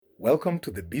Welcome to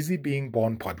the Busy Being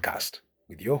Born podcast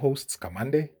with your hosts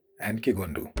Kamande and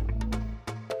Kigondu.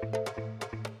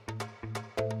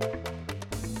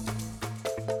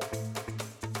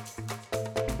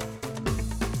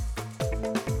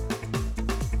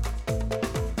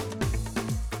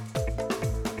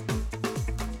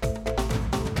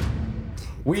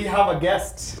 We have a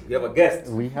guest. We have a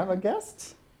guest. We have a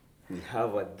guest. We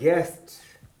have a guest.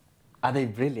 Are they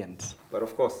brilliant? But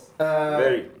of course,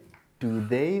 very. Do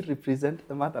they represent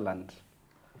the motherland?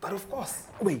 But of course.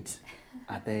 Wait,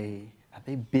 are they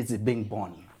busy being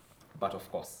born? But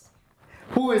of course.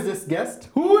 Who is this guest?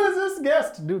 Who is this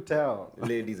guest? Do tell.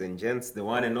 Ladies and gents, the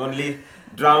one and only.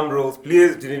 Drum rolls,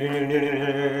 please.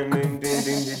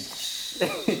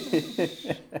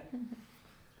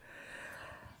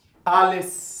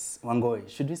 Alice Wangoi.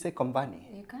 Should we say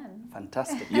Kombani? You can.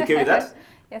 Fantastic. You okay with that?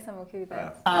 Yes, I'm okay with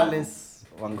that. Alice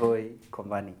Wangoi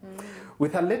Kombani.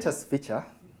 With her latest feature,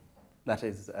 that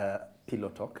is Pillow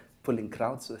Talk, pulling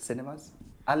crowds to the cinemas,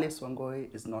 Alice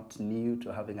Wangoi is not new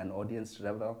to having an audience to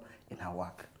revel in her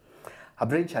work. Her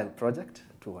brainchild project,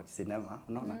 Towards Cinema,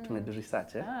 to do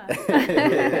research,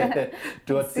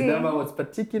 Towards Cinema was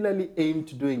particularly aimed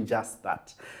to doing just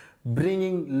that,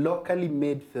 bringing locally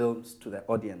made films to the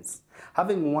audience.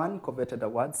 Having won coveted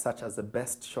awards such as the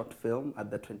Best Short Film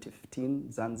at the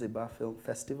 2015 Zanzibar Film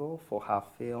Festival for her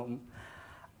film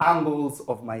Angles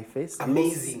of My Face.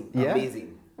 Amazing. Yeah?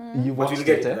 Amazing. You But watched you'll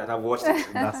get it, to eh? that. I've watched it.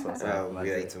 That's what's Yeah, up.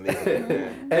 it's amazing.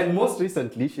 Yeah. And most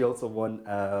recently, she also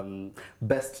won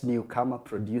Best Newcomer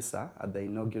Producer at the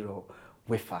inaugural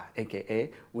WIFA, aka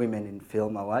Women in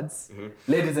Film Awards.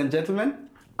 Ladies and gentlemen,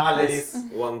 Alice.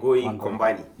 Wangoi Wangoi.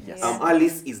 Kombani. Yes.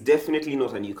 Alice is definitely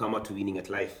not a newcomer to winning at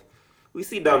life. We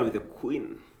sit down with the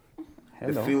queen,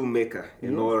 Hello. the filmmaker,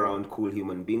 an all-around cool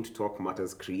human being to talk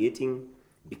matters creating,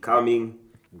 becoming,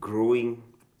 growing,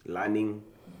 learning.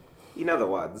 In other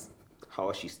words,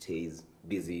 how she stays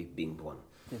busy being born.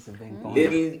 Yes, a big bond.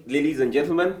 Ladies and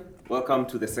gentlemen, welcome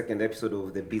to the second episode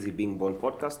of the Busy Being Born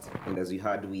podcast. And as you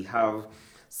heard, we have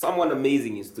someone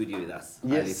amazing in studio with us,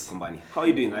 Yes. Alice Kombani. How are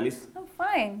you doing, Alice? I'm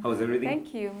fine. How's everything?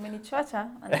 Thank you. Mini chocha.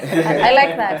 I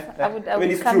like that. I would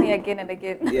it's come true. here again and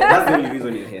again. Yeah, that's the only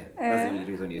reason you're here. That's the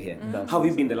only reason you're here. How have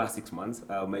you been the last 6 months?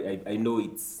 I know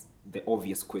it's the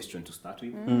obvious question to start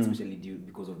with, especially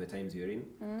because of the times you're in.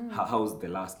 How's the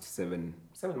last 7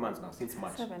 months now, since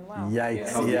March? 7, wow.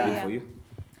 Yikes, How's it yeah. been for you?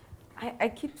 I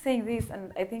keep saying this,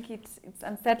 and I think it's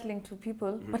unsettling to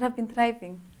people, but I've been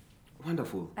thriving.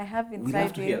 Wonderful. I have been We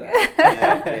love to thriving. hear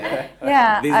that.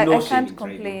 Yeah, There's no I shame can't in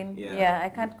thriving. complain. Yeah. Yeah, I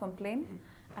can't complain.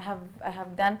 I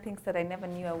have done things that I never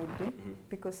knew I would do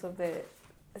because of the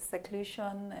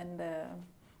seclusion and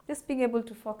just being able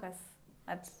to focus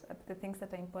at the things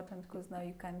that are important, because now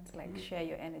you can't share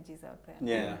your energies out there.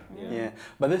 Yeah.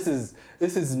 But this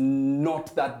is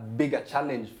not that big a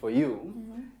challenge for you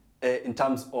in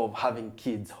terms of having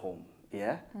kids home.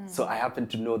 Yeah. So I happen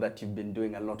to know that you've been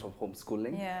doing a lot of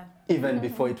homeschooling. Yeah. Even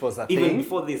before it was a thing. Even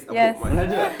before this, Yes.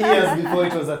 Years before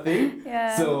it was a thing.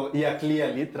 Yeah. So yeah,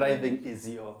 clearly thriving is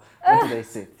your, what do they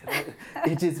say?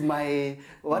 It is my,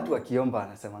 watu wakiomba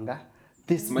anasemanga?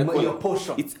 This My your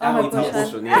portion. It's Oh, my it's our portion.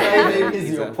 portion. Yeah. Thriving is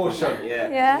It's your our portion. Yeah.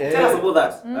 Yeah. Tell us about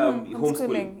that.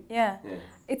 Homeschooling. Yeah. Yeah.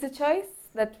 It's a choice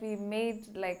that we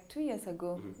made like 2 years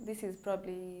ago. This is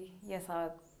probably,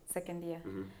 our second year.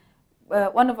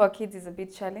 One of our kids is a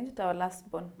bit challenged, our last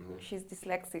born. She's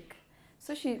dyslexic.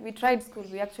 So we tried school.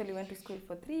 We actually went to school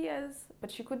for 3 years,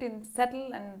 but she couldn't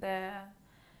settle, and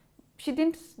she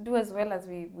didn't do as well as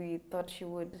we thought she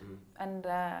would. And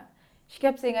she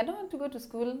kept saying, I don't want to go to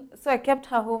school. So I kept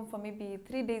her home for maybe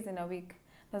 3 days in a week.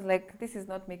 I was like, this is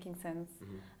not making sense.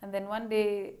 And then one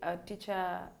day a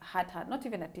teacher had her, not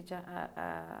even a teacher,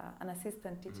 an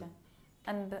assistant teacher.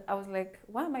 And I was like,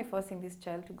 why am I forcing this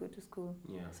child to go to school?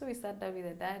 Yeah. So we sat down with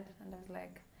the dad, and I was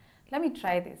like, let me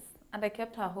try this. And I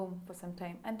kept her home for some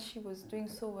time, and she was doing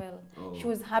so well. Oh. She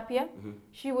was happier.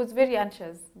 She was very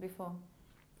anxious before.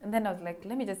 And then I was like,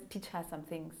 let me just teach her some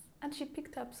things. And she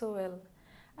picked up so well.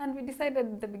 And we decided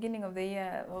at the beginning of the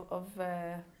year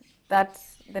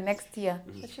the next year,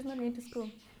 that she's not going to school.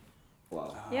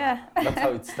 Wow. Yeah. That's how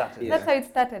it started. That's how it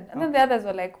started. And then the others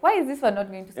were like, why is this one not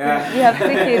going to school? We have 3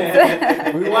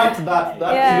 kids. We want that.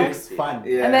 That Yeah. looks fun.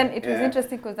 Yeah. And then it was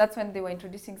interesting because that's when they were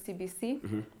introducing CBC.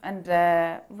 And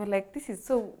we were like, this is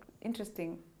so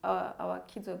interesting. Our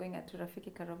kids were going at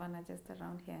Rafiki Caravana just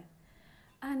around here.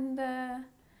 And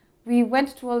we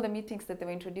went to all the meetings that they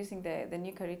were introducing the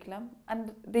new curriculum.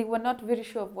 And they were not very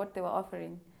sure of what they were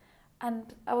offering.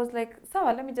 And I was like,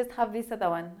 Sawa, let me just have this other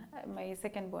one, my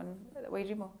second born,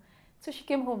 Wairimo. So she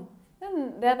came home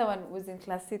Then the other one was in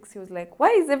class 6. He was like,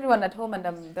 why is everyone at home and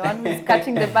I'm the one who's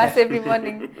catching the bus every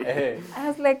morning? I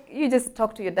was like, you just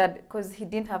talk to your dad, because he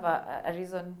didn't have a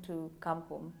reason to come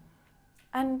home.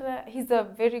 And he's a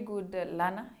very good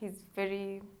learner.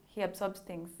 He absorbs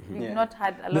things. We've not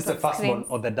had a lot This of the first screens. one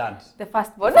or the dad? The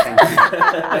firstborn.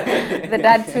 The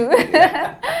dad too.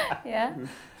 Yeah.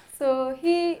 So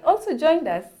he also joined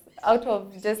us out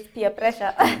of just peer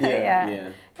pressure.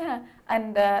 Yeah.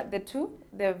 And the two,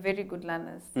 they're very good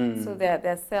learners. So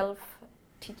they're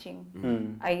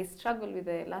self-teaching. I struggle with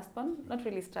the last one. Not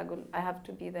really struggle. I have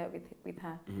to be there with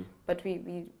her. But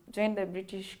we joined the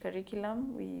British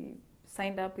curriculum. We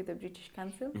signed up with the British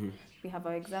Council. We have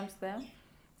our exams there.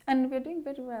 And we're doing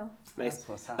very well. Nice.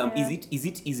 Is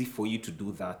it easy for you to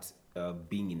do that,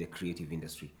 being in the creative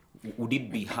industry? Would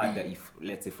it be harder if,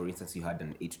 let's say, for instance, you had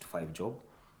an 8 to 5 job?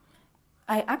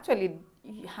 I actually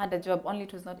had a job, only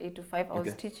it was not 8 to 5. I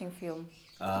was teaching film.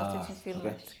 I was teaching film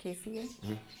at KCA.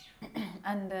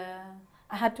 And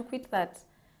I had to quit that.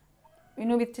 You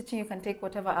know, with teaching, you can take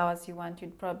whatever hours you want.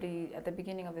 You'd probably, at the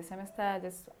beginning of the semester,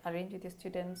 just arrange with your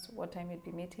students what time you'd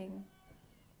be meeting.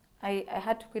 I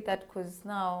had to quit that because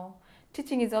now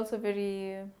teaching is also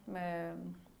very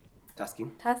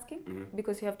Tasking?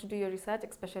 Because you have to do your research,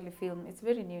 especially film. It's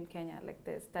very new in Kenya, like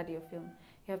the study of film.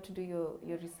 You have to do your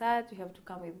research, you have to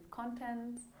come with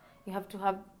content, you have to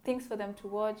have things for them to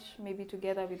watch, maybe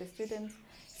together with the students.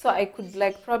 So I could,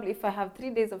 like, probably if I have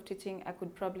 3 days of teaching, I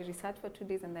could probably research for 2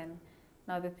 days, and then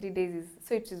now the 3 days is,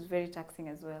 so it is very taxing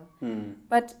as well.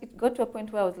 But it got to a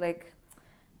point where I was like,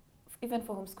 even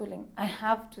for homeschooling, I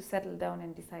have to settle down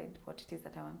and decide what it is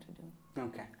that I want to do.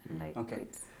 Okay. And I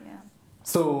quit. Yeah.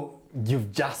 So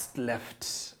you've just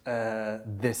left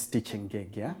this teaching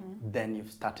gig, yeah? Then you've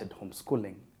started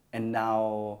homeschooling. And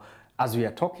now, as we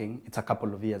are talking, it's a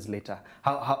couple of years later.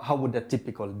 How would a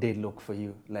typical day look for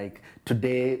you? Like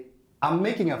today, I'm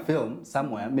making a film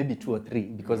somewhere, maybe 2 or 3,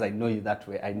 because I know you that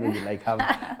way. I know you like have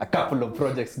a couple of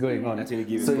projects going on. So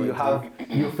you have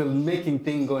your filmmaking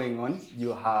thing going on.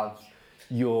 You have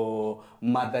your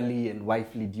motherly and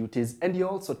wifely duties, and you're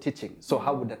also teaching. So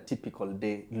how would a typical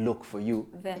day look for you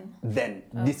then?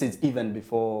 This is even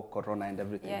before Corona and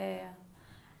everything.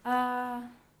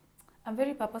 I'm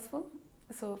very purposeful.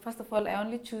 So first of all, I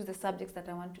only choose the subjects that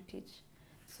I want to teach.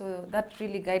 So that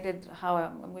really guided how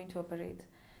I'm going to operate.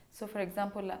 So for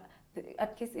example,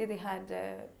 at KCA they had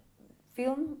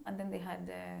film, and then they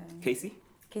had KCA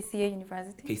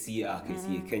University.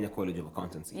 KCA, Kenya College of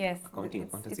Accountancy. Yes.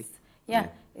 Accountancy.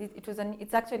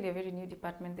 It's actually a very new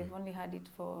department. They've only had it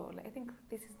for, I think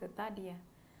this is the 3rd year.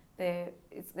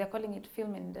 They're calling it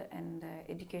film and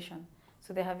education.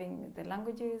 So they're having the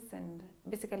languages, and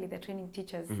basically they're training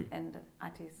teachers and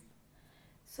artists.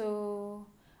 So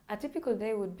a typical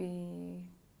day would be,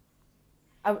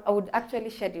 I would actually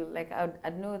schedule, like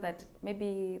I'd know that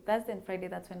maybe Thursday and Friday,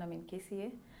 that's when I'm in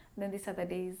KCA. And then these other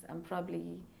days, I'm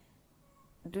probably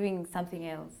doing something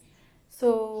else.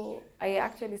 So I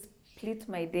actually split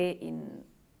my day in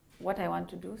what I want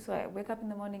to do. So I wake up in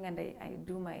the morning and I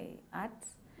do my art.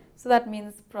 So that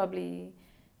means probably,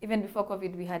 even before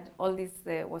COVID, we had all these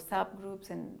WhatsApp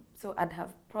groups. And so I'd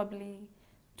have probably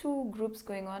 2 groups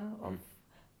going on of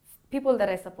people that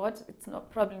I support. It's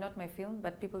probably not my film,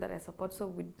 but people that I support. So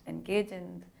we'd engage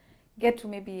and get to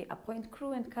maybe appoint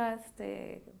crew and cast,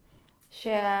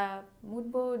 share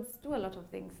mood boards, do a lot of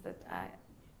things that are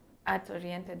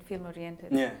art-oriented,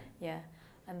 film-oriented. Yeah.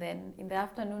 And then in the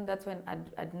afternoon, that's when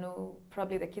I'd know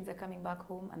probably the kids are coming back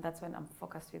home, and that's when I'm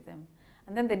focused with them.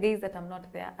 And then the days that I'm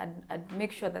not there, I'd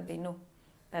make sure that they know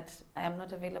that I am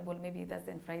not available, maybe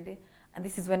Thursday and Friday. And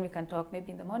this is when we can talk,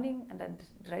 maybe in the morning, and I'd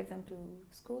drive them to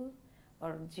school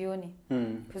or jioni.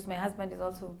 Because my husband is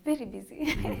also very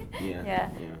busy.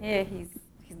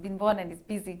 He's been born and is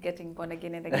busy getting born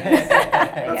again and again.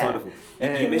 That's wonderful.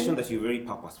 You mentioned that you're very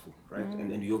purposeful, right?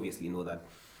 And you obviously know that.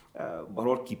 But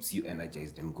what keeps you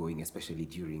energized and going, especially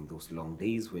during those long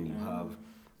days when you have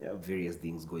various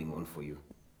things going on for you?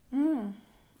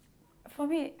 For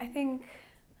me, I think,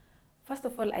 first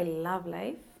of all, I love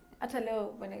life. Actually,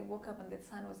 when I woke up and the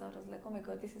sun was out, I was like, oh my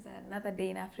God, this is another day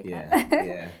in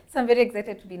Africa. So I'm very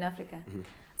excited to be in Africa.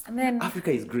 And then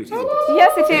Africa is great, isn't it?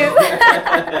 Yes, it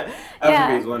is.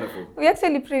 Africa is wonderful. We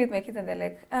actually pray with my kids, and they're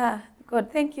like,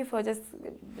 God, thank you for just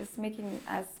making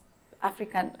us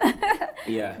African.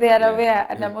 They are aware,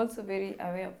 and I'm also very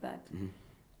aware of that.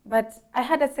 But I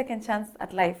had a second chance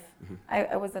at life.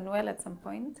 I was unwell at some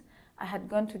point. I had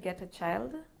gone to get a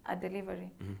child at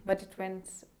delivery, but it went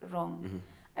wrong.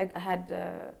 I had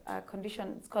a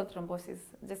condition, it's called thrombosis,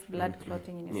 just blood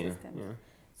clotting in your system.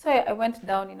 So I went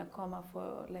down in a coma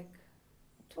for like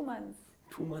 2 months.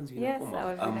 2 months in a Yes, coma. I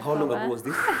was in a How long coma. ago was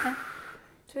this?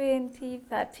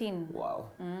 2013. Wow.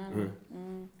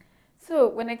 So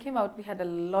when I came out, we had a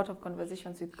lot of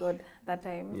conversations with God that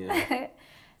time. Yeah.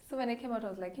 So when I came out, I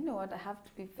was like, you know what, I have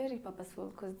to be very purposeful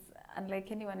because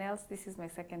unlike anyone else, this is my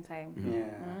second time.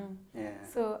 Yeah.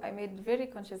 So I made very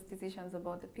conscious decisions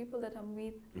about the people that I'm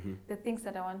with, the things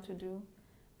that I want to do.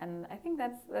 And I think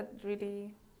that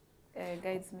really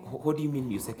guides me. What do you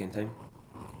mean your second time?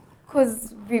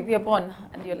 Because we are born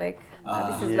and you're like,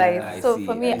 this is yeah, life. I So see,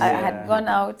 for me, I I see. had gone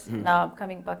out, now I'm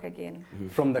coming back again.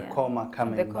 From the Yeah. coma From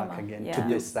coming the back coma, again yeah. to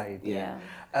this side. Yeah.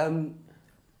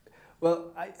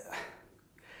 Well,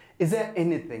 is there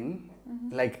anything,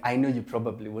 like, I know you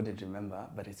probably wouldn't remember,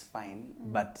 but it's fine,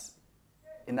 but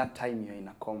in that time you're in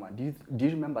a coma, do you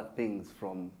remember things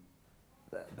from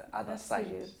the other That's side?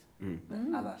 serious.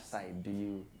 The other side, do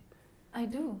you? I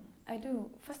do.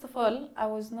 First of all, I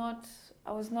was not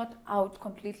out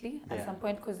completely at Yeah. some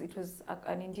point because it was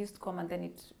an induced coma and then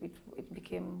it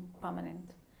became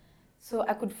permanent. So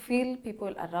I could feel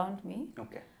people around me.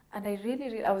 Okay. And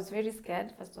I was very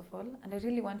scared, first of all, and I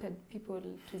really wanted people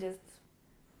to just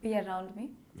be around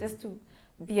me, just to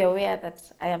be aware that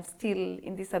I am still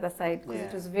in this other side, because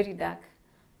it was very dark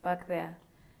back there.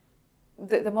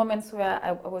 The moments where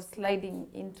I was sliding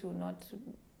into not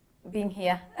being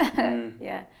here,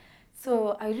 yeah.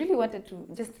 So I really wanted to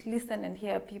just listen and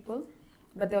hear people,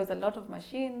 but there was a lot of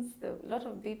machines, a lot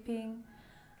of beeping.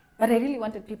 But I really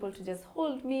wanted people to just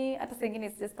hold me. At saying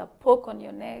it's just a poke on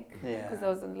your neck because I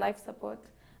was on life support.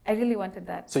 I really wanted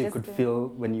that. So you could feel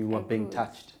when you were being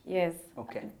touched? Yes.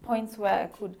 Okay. Points where I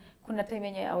could. Kuna time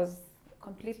yenye I was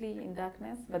completely in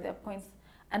darkness, but there are points.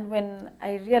 And when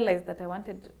I realized that I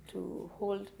wanted to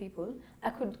hold people, I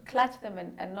could clutch them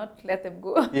and not let them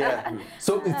go. Yeah.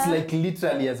 So it's like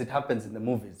literally as it happens in the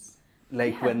movies.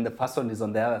 Like when the person is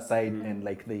on the other side and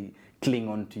like they cling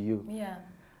on to you. Yeah,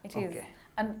 it is.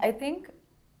 And I think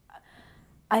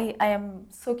I am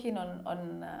so keen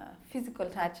on physical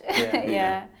touch.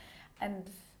 Yeah. And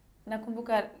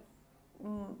nakumbuka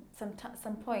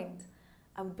some point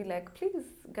I would be like, please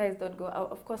guys don't go.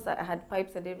 Of course I had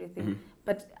pipes and everything,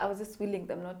 but I was just willing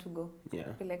them not to go. Yeah.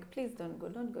 I'd be like, please don't go.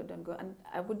 And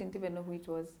I wouldn't even know who it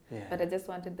was, but I just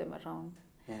wanted them around.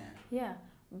 Yeah.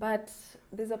 But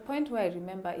there's a point where I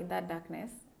remember in that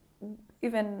darkness,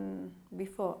 even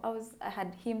before, I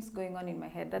had hymns going on in my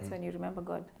head. That's when you remember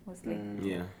God mostly.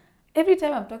 Yeah. Every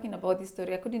time I'm talking about this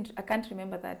story, I can't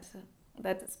remember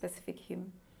that specific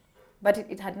hymn, but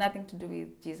it had nothing to do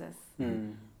with Jesus.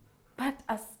 But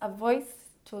as a voice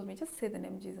told me, just say the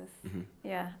name Jesus.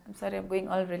 Yeah, I'm sorry, I'm going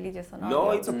all religious on all.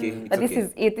 No, it's okay. But this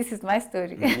is it. This is my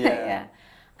story. Yeah.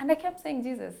 And I kept saying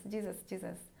Jesus, Jesus,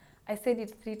 Jesus. I said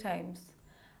it 3 times,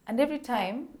 and every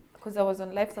time, because I was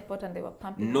on life support and they were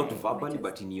pumping. Not my verbally, chest.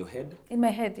 but in your head? In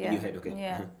my head, yeah. In your head, okay.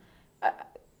 Yeah.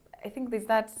 I think there's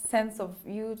that sense of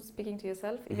you speaking to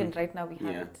yourself. Even right now we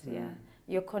have it. Yeah.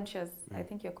 You're conscious. I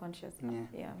think you're conscious.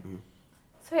 Yeah.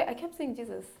 So I kept saying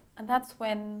Jesus. And that's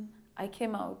when I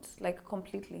came out like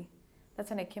completely. That's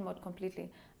when I came out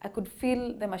completely. I could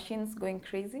feel the machines going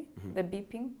crazy, the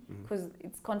beeping, because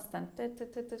it's constant,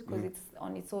 because it's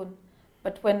on its own.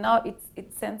 But when now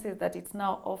it senses that it's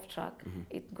now off track,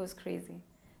 it goes crazy.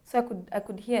 So I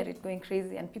could hear it going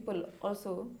crazy, and people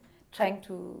also trying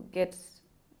to get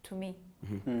to me.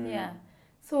 Yeah.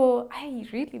 So I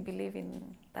really believe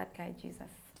in that guy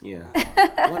Jesus. Yeah.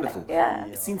 Wonderful.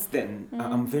 Yeah. Since then,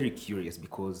 I'm very curious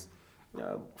because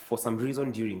for some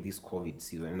reason during this COVID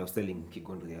season, and I was telling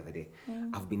Kigondo the other day,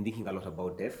 I've been thinking a lot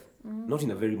about death, not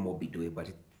in a very morbid way, but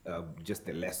just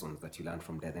the lessons that you learn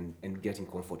from death and getting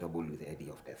comfortable with the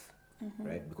idea of death,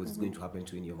 right? Because it's going to happen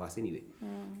to any of us anyway.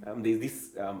 There's this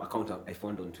account I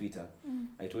found on Twitter.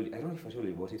 I don't know if I told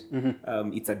you about it.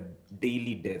 It's a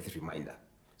daily death reminder.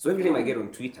 So every time I get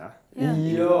on Twitter, the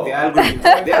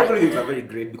algorithms are very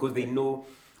great because they know.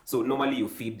 So normally your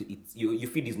feed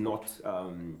is not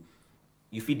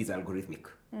your feed is algorithmic,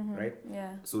 right?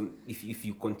 Yeah. So if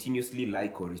you continuously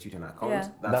like or retweet an account,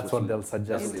 that's what they'll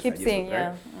suggest. That's what Keep they saying,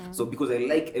 suggest, right? So because I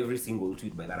like every single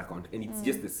tweet by that account, and it's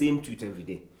just the same tweet every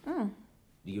day.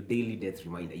 Your daily death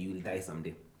reminder, you will die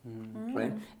someday.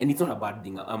 Right? And it's not a bad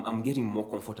thing. I'm getting more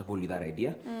comfortable with that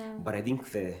idea. But I think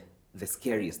the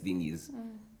scariest thing is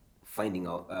finding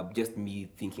out, just me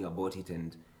thinking about it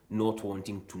and not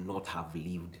wanting to not have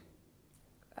lived.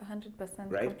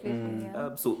 100%, right? completely,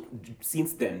 yeah. So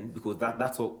since then, because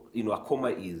that's what, a coma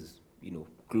is,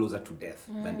 closer to death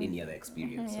than any other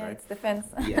experience, Yeah, right? it's the fence.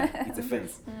 Yeah, it's a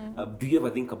fence. Do you ever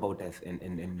think about death?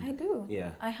 And I do.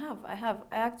 Yeah. I have. I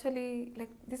actually, like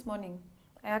this morning,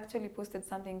 I actually posted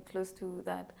something close to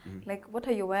that. Like, what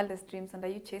are your wildest dreams and are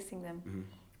you chasing them?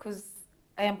 Because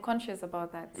I am conscious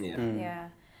about that. Yeah. Yeah.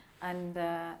 And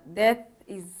death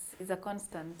is a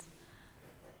constant.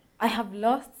 I have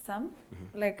lost some.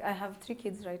 Like, I have 3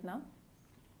 kids right now.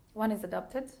 One is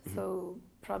adopted, so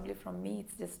probably from me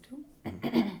it's just 2.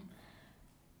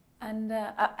 And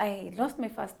I lost my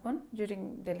firstborn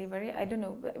during delivery. I don't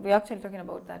know. We're actually talking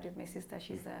about that with my sister.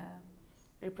 She's a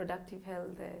reproductive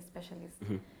health specialist.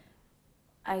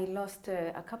 I lost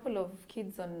a couple of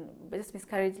kids on just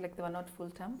miscarriage, like they were not full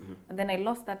term. And then I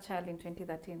lost that child in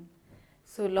 2013.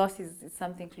 So loss is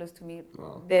something close to me.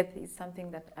 Wow. Death is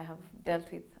something that I have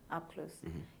dealt with up close.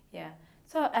 Yeah.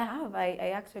 So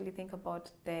I actually think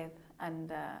about death,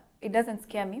 and it doesn't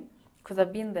scare me because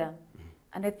I've been there.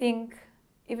 And I think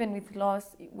even with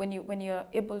loss, when you're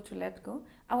able to let go,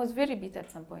 I was very bitter at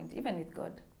some point, even with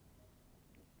God.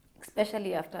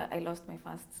 Especially after I lost my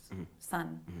first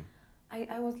son.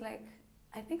 I was like,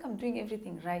 I think I'm doing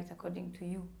everything right according to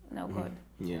you now, God.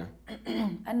 Yeah.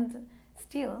 And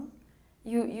still,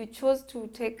 you chose to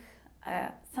take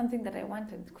something that I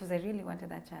wanted, because I really wanted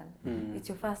that child. It's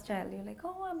your first child. You're like,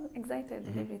 oh, I'm excited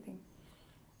and everything.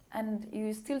 And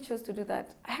you still chose to do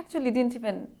that. I actually didn't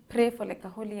even pray for like a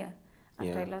whole year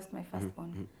after I lost my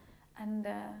firstborn. And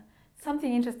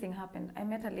something interesting happened. I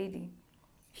met a lady.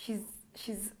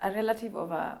 She's a relative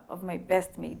of my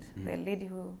best mate, the lady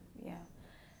who,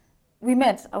 we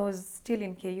met. I was still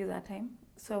in KU that time.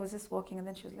 So I was just walking, and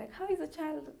then she was like, how is the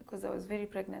child? Because I was very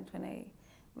pregnant when I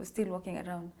was still walking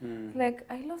around. Like,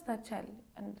 I lost that child,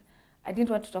 and I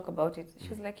didn't want to talk about it. She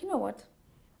was like, you know what?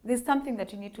 There's something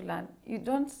that you need to learn. You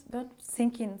don't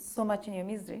sink in so much in your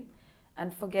misery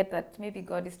and forget that maybe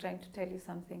God is trying to tell you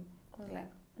something. I was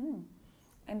like,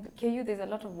 And KU, there's a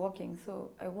lot of walking. So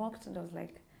I walked, and I was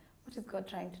like, what is God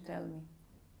trying to tell me?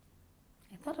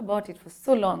 I thought about it for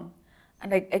so long.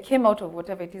 And I came out of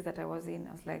whatever it is that I was in.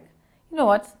 I was like, you know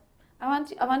what? I want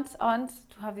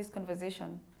to have this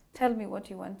conversation. Tell me what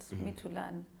you want me to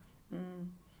learn.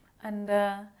 And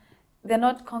they're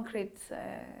not concrete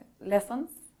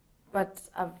lessons, but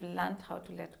I've learned how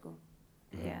to let go.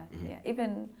 Yeah.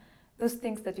 Even those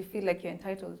things that you feel like you're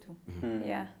entitled to.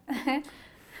 Yeah.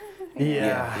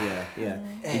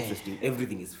 Interesting.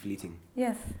 Everything is fleeting.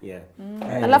 Yes. Yeah.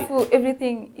 Alafu,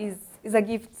 everything is a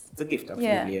gift. It's a gift,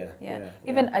 absolutely.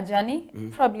 Even a journey,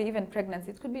 probably even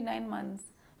pregnancy. It could be 9 months,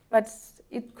 but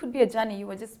it could be a journey. You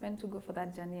were just meant to go for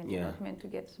that journey, and you're not meant to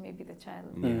get maybe the child.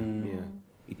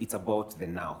 It's about the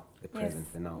now, the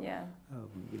present, the now. Yeah.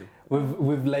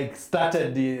 We've like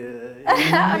started immediately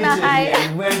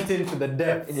and went into the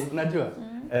depths. Unajua?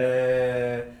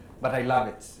 But I love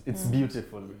it. It's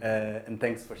beautiful. And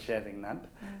thanks for sharing that.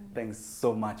 Thanks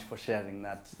so much for sharing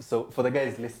that. So for the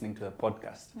guys listening to the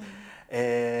podcast,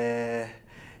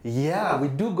 we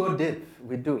do go deep.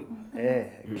 We do.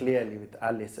 Clearly with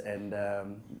Alice, and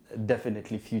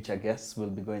definitely future guests will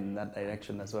be going in that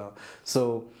direction as well.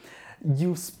 So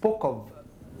you spoke of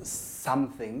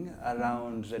something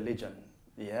around religion.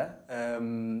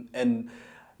 And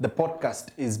the podcast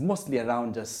is mostly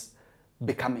around just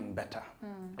becoming better.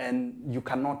 And you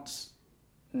cannot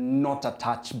not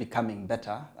attach becoming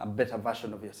better, a better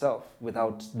version of yourself,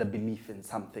 without the belief in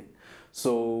something.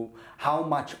 So how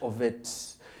much of it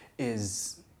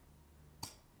is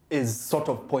sort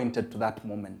of pointed to that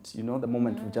moment, the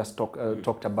moment we just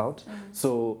talked about.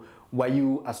 So were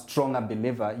you a stronger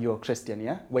believer? You're a Christian,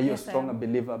 yeah? Were you a stronger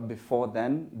believer before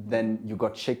then you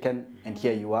got shaken and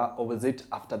here you are? Or was it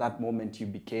after that moment you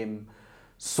became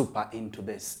super into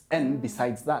this? And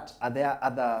besides that, are there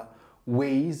other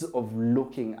ways of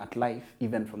looking at life,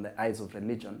 even from the eyes of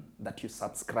religion, that you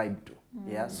subscribe to?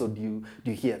 So do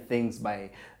you hear things by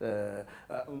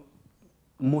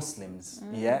Muslims?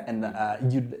 And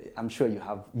I'm sure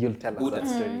you'll tell us that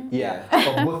story.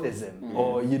 Or Buddhism,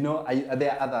 or are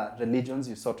there other religions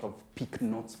you sort of pick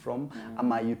notes from?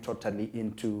 Are you totally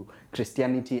into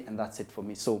Christianity and that's it for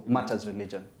me? So matters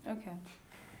religion. Okay.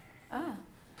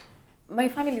 My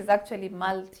family is actually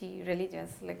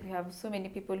multi-religious. Like, we have so many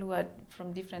people who are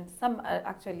from different. Some are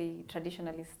actually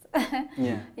traditionalists.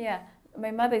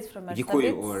 My mother is from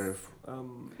Gikuyu, or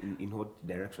in what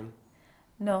direction?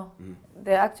 No,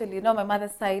 they're actually, my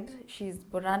mother's side, she's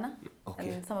Borana,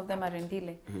 and some of them are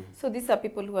Rendile. So these are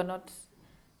people who are not,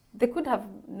 they could have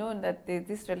known that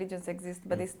these religions exist,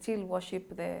 but they still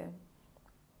worship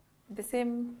the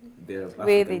same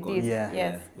way they did.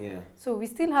 Yes. So we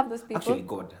still have those people. Actually,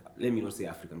 God. Let me not say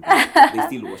African God. They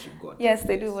still worship God. Yes,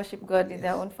 they do worship God in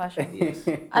their own fashion.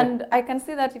 And I can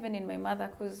see that even in my mother,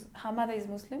 because her mother is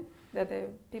Muslim. They're the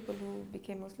people who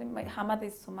became Muslim. Her mother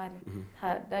is Somali.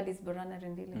 Her dad is Borana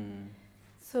Rendile.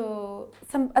 So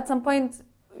at some point,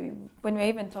 when we're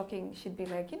even talking, she'd be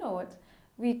like, you know what,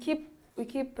 we keep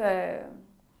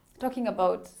talking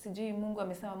about sijui Mungu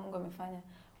amesema Mungu amefanya.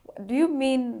 Do you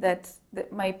mean that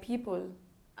my people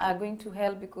are going to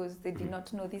hell because they did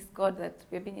not know this God that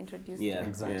we're being introduced to?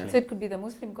 Exactly. So it could be the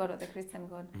Muslim God or the Christian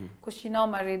God. Because she now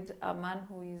married a man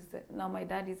who is, now my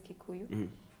dad is Kikuyu.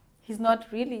 He's not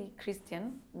really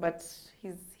Christian, but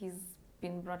he's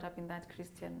been brought up in that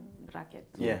Christian bracket.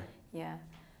 Yeah. Yeah.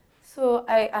 So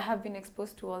I have been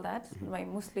exposed to all that. My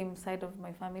Muslim side of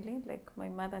my family, like my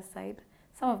mother's side,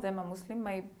 some of them are Muslim.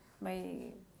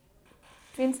 My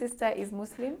twin sister is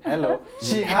Muslim. Hello.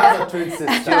 She has a twin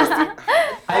sister.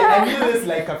 I knew this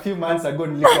like a few months ago.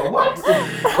 What?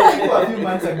 A few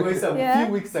months ago, it's a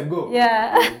few weeks ago.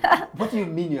 Yeah. What do you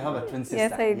mean you have a twin sister?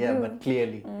 Yes, I Yeah, do. but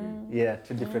clearly, yeah,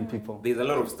 two different people. There's a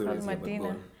lot of stories Called here, but go Medina.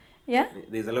 on. Yeah?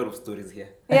 There's a lot of stories here.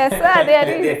 Yes, there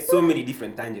There are is. so many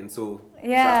different tangents, so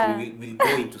Yeah. trust me, we'll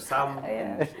go into some.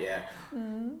 Yeah. And, yeah.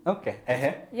 Okay.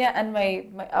 Yeah, and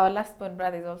our last born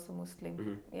brother is also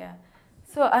Muslim. Yeah.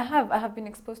 So I have been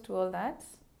exposed to all that,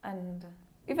 and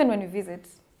even when we visit,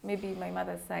 maybe my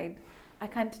mother's side, I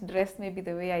can't dress maybe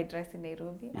the way I dress in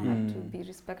Nairobi. I have to be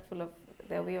respectful of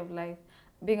their way of life.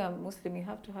 Being a Muslim, you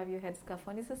have to have your headscarf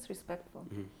on. It's just respectful.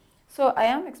 So I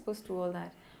am exposed to all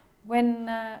that. When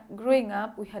growing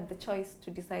up, we had the choice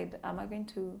to decide, am I going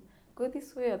to go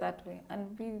this way or that way?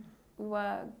 And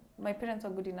my parents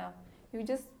were good enough. We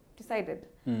just decided.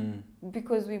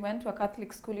 Because we went to a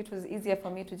Catholic school, it was easier for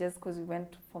me to just, because we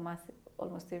went for mass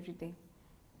almost every day.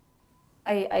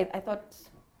 I thought,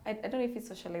 I don't know if it's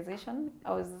socialization.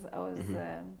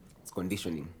 It's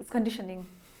conditioning. It's conditioning,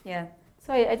 yeah.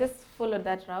 So I just followed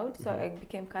that route. So I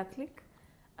became Catholic,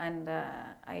 and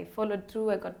I followed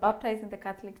through. I got baptized in the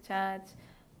Catholic Church.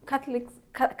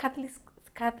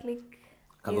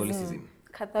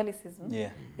 Catholicism Yeah.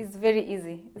 is very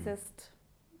easy. It's just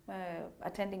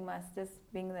attending mass, just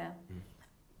being there.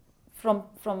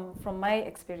 From my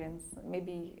experience,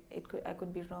 maybe I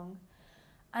could be wrong,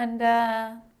 and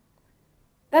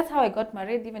that's how I got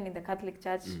married. Even in the Catholic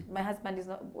Church, my husband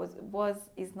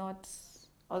is not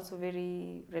also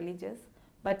very religious,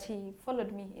 but he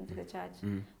followed me into the church.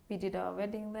 We did our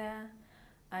wedding there,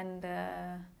 and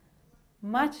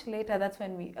much later, that's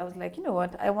when I was like, you know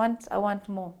what, I want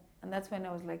more, and that's when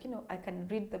I was like, you know, I can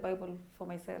read the Bible for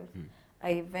myself.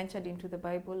 I ventured into the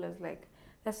Bible. I was like,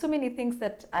 there's so many things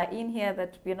that are in here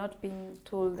that we're not being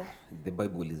told. The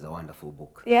Bible is a wonderful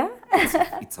book. Yeah?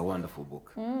 It's a wonderful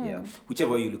book. Yeah.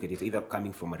 Whichever way you look at it, either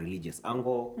coming from a religious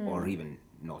angle or even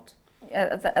not.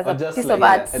 As Or a just piece like of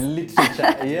art. a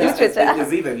literature. Yeah.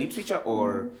 It's either literature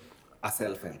or a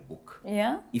self-help book.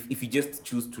 Yeah? If you just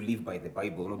choose to live by the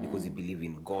Bible, not because you believe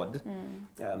in God,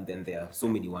 then there are so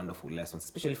many wonderful lessons,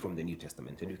 especially from the New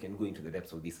Testament. And we can go into the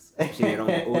depths of this, especially around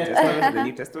the Old Testament and the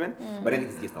New Testament. But I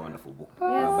think it's just a wonderful book.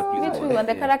 Yes, But please me go too. on. And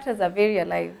the characters are very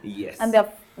alive. Yes. And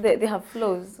they have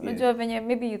flaws. Yeah.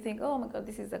 Maybe you think, oh my God,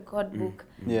 this is a God book.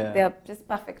 Yeah. They are just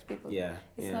perfect people. Yeah.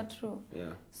 It's not true.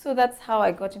 Yeah. So that's how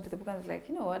I got into the book. I was like,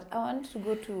 you know what? I want to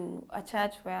go to a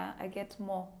church where I get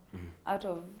more out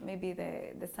of maybe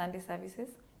the Sunday services.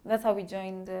 That's how we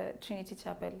joined Trinity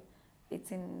Chapel.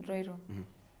 It's in Roiro.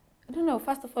 I don't know.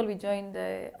 First of all, we joined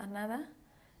another.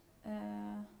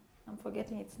 I'm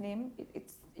forgetting its name.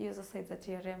 It's also it's a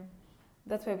TRM.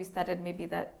 That's where we started.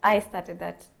 I started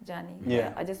that journey.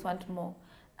 Yeah. I just want more,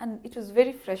 and it was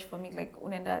very fresh for me. Like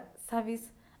unenda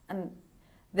service, and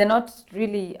they're not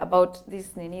really about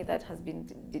this nini that has been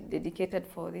dedicated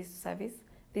for this service.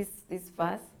 This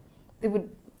verse, they would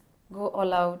go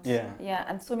all out. Yeah.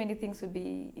 And so many things would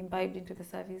be imbibed into the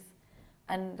service,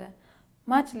 and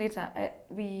much later,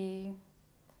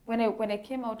 when I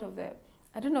came out of the,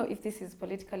 I don't know if this is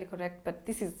politically correct, but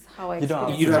this is how I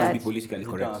experienced You don't have to be church. politically You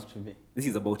correct. don't have to be. This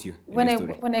is about you. When your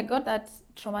story. I got that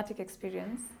traumatic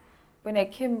experience, when I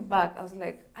came back, I was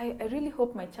like, I really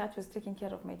hope my church was taking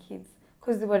care of my kids,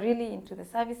 because they were really into the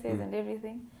services and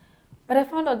everything. But I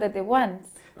found out that they weren't.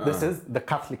 This is the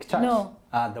Catholic Church? No.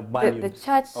 The one The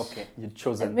church. Okay, you'd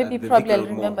chosen Maybe The probably I'll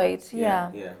vicar of remember Mom. it.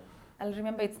 Yeah. Yeah. I'll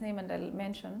remember its name and I'll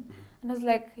mention. And I was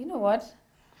like, you know what?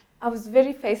 I was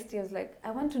very feisty. I was like, I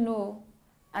want to know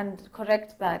and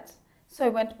correct that. So I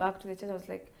went back to the church. I was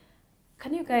like,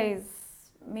 can you guys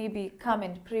maybe come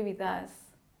and pray with us?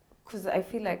 Because I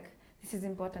feel like this is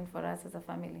important for us as a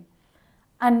family.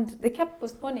 And they kept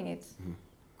postponing it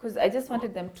because I just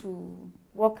wanted them to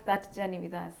walk that journey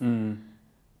with us. And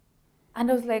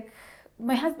I was like,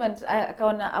 my husband,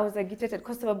 I was agitated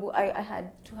because I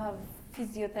had to have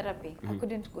physiotherapy. I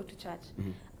couldn't go to church.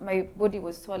 My body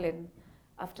was swollen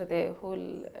after the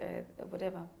whole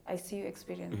ICU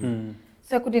experience.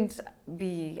 So I couldn't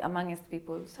be amongst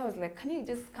people. So I was like, can you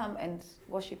just come and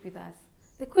worship with us?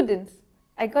 They couldn't.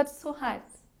 I got so hurt.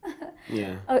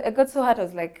 Yeah. I got so hurt. I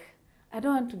was like, I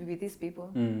don't want to be with these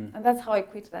people. And that's how I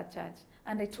quit that church.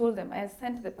 And I told them, I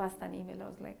sent the pastor an email. I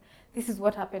was like, this is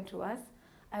what happened to us.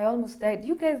 I almost died.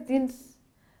 You guys didn't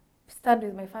stand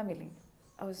with my family.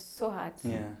 I was so hurt.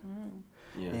 Yeah.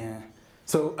 Yeah. Yeah.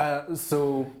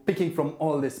 So picking from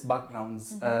all these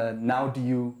backgrounds, now do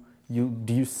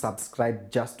you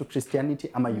subscribe just to Christianity,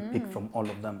 or you pick from all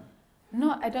of them?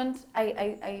 No, I don't.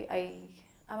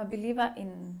 I'm a believer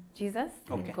in Jesus,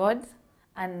 Okay. in God,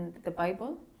 and the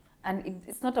Bible. And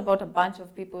it's not about a bunch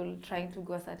of people trying to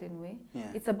go a certain way.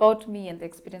 Yeah. It's about me and the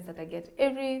experience that I get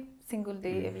every single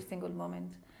day, every single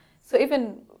moment. So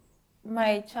even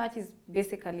my church is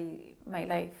basically my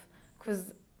life,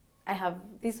 because I have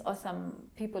these awesome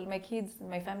people, my kids,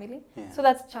 my family. Yeah. So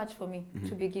that's church for me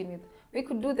to begin with. We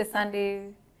could do the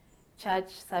Sunday church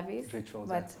service, Rituals,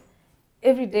 but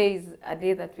every day is a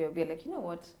day that we're like, you know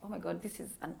what? Oh my God, this is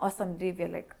an awesome day. We're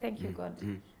like, thank you, God.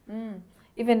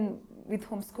 Even with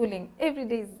homeschooling, every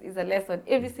day is a lesson.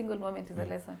 Every single moment is a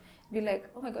lesson. Be like,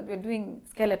 oh my God, we're doing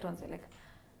skeletons. We're like,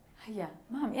 yeah,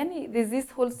 Mom, there's this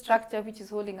whole structure which is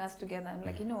holding us together. I'm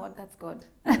like, you know what? That's God.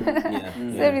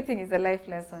 So everything is a life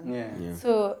lesson. Yeah. Yeah.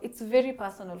 So it's very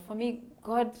personal. For me,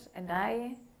 God and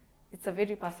I, it's a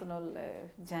very personal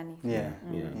journey. Yeah.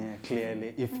 Yeah. Yeah.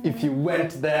 Clearly, if you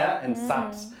went there and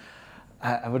sat,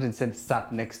 I wouldn't say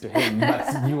sat next to him,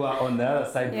 but you are on the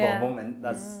other side Yeah. for a moment.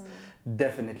 That's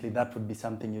definitely, that would be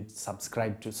something you'd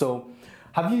subscribe to. So,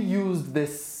 have you used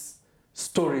this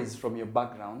stories from your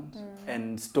background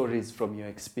and stories from your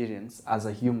experience as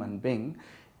a human being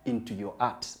into your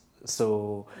art?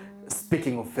 So,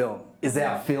 speaking of film, is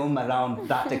there a film around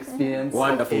that experience?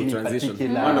 Wonderful Any transition.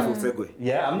 particular- Wonderful segue.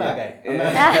 Yeah, I'm that guy. I'm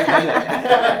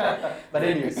that guy. But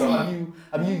anyway, so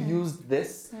have you used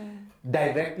this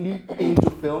directly into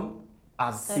film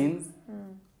as scenes,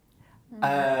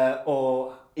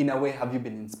 or in a way have you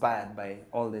been inspired by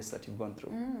all this that you've gone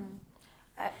through?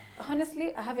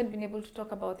 Honestly, I haven't been able to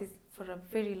talk about this for a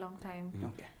very long time.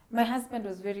 Okay. My husband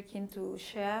was very keen to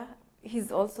share. He's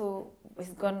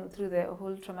gone through the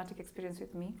whole traumatic experience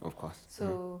with me. Of course.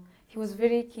 So he was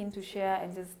very keen to share,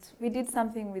 and we did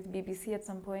something with BBC at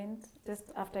some point,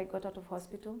 just after I got out of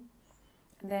hospital.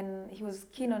 And then he was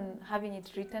keen on having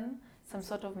it written, some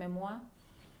sort of memoir.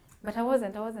 But I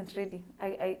wasn't ready.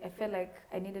 I felt like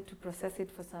I needed to process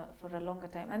it for a longer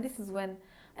time. And this is when,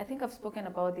 I think I've spoken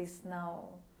about this now,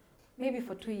 maybe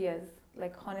for 2 years,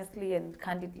 like honestly and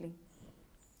candidly.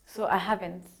 So I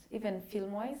haven't, even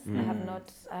film-wise, I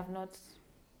have not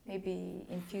maybe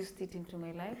infused it into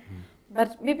my life.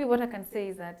 But maybe what I can say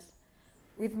is that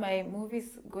with my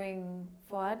movies going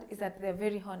forward is that they're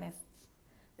very honest.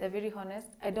 They're very honest.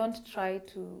 I don't try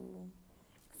to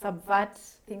subvert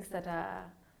things that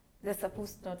they're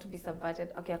supposed not to be subverted,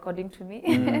 okay, according to me.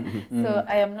 So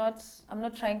I'm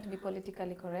not trying to be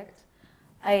politically correct.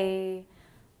 I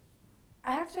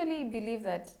actually believe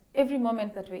that every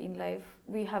moment that we're in life,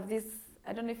 we have this,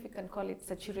 I don't know if we can call it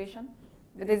saturation,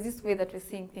 but there's this way that we're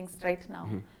seeing things right now.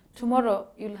 Tomorrow,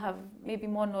 you'll have maybe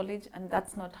more knowledge, and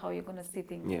that's not how you're going to see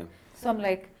things. Yeah. So I'm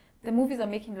like, the movies I'm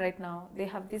making right now, they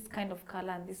have this kind of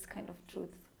color and this kind of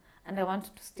truth, and I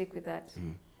want to stick with that.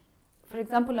 For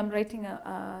example, I'm writing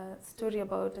a story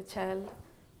about a child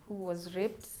who was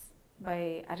raped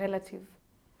by a relative.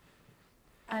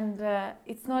 And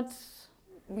it's not,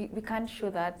 we can't show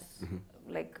that,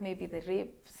 like maybe the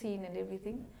rape scene and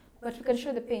everything, but we can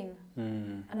show the pain.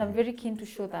 And I'm very keen to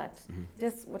show that.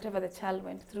 Just whatever the child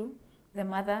went through, the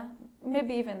mother,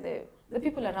 maybe even the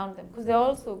people around them, because they're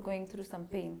also going through some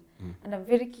pain. And I'm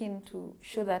very keen to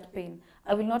show that pain.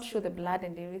 I will not show the blood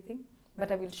and everything,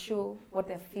 but I will show what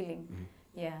they're feeling.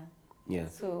 Yeah. Yeah.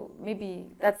 So maybe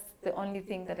that's the only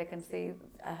thing that I can say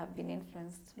I have been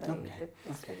influenced by the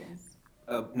experience.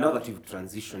 Now that you've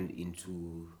transitioned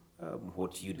into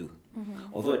what you do,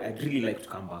 although I'd really like to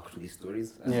come back to these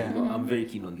stories, as you know, I'm very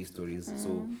keen on these stories,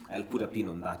 so I'll put a pin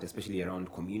on that, especially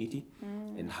around community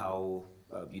and how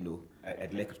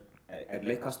I'd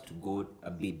like us to go a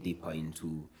bit deeper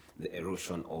into the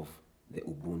erosion of the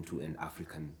Ubuntu and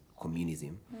African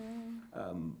communism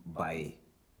by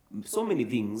so many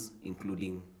things,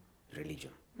 including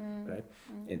religion, right?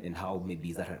 And how maybe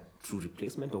is that a true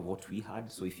replacement of what we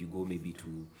had? So if you go maybe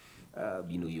to,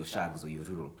 your shags or your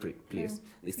rural place,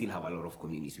 they still have a lot of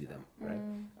communities with them, right?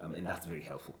 And that's very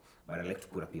helpful. But I'd like to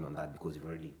put a pin on that because you've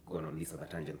already gone on this other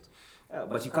tangent.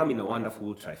 But you come in a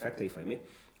wonderful trifecta, if I may,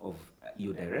 of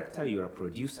you're a director, you're a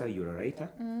producer, you're a writer,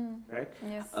 right?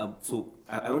 Yes. So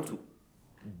I want to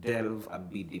delve a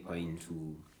bit deeper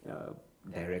into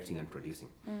directing and producing.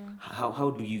 How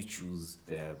do you choose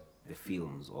the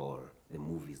films or the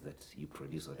movies that you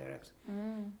produce or direct?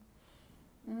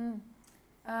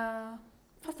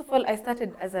 First of all, I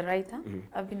started as a writer.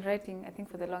 I've been writing, I think,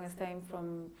 for the longest time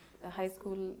from high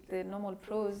school, the normal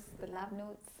prose, the lab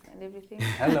notes, and everything.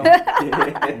 Hello.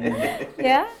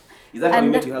 Yeah. Is that how you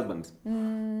And- met your husband?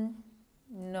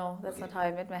 No, that's not how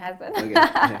I met my husband. Okay.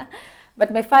 Yeah.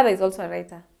 But my father is also a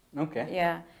writer. Okay.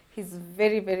 Yeah, he's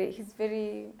very,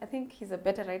 I think he's a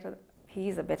better writer. He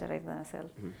is a better writer than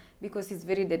myself because he's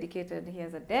very dedicated. He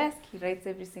has a desk, he writes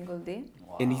every single day.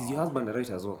 And is your husband a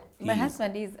writer as well? My He is.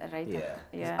 husband is a writer. Yeah.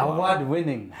 Yeah.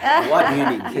 Award-winning What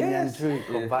winning? Kenyan Yes. Chui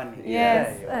Kombani.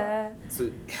 Yes. Yeah,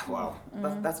 So, wow.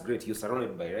 That's great. You're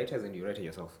surrounded by writers and you write it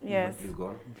yourself. Yes. Please go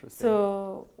on. Interesting.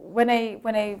 So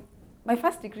my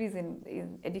first degree is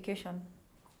in education.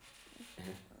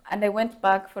 And I went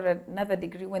back for another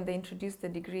degree when they introduced the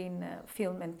degree in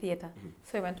film and theater.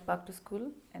 So I went back to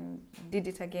school and did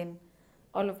it again,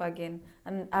 all over again.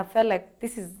 And I felt like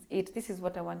this is it. This is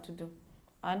what I want to do.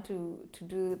 I want to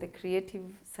do the creative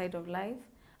side of life.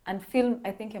 And film,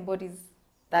 I think, embodies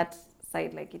that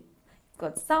side. Like it's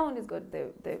got sound, it's got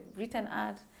the written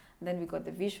art, and then we got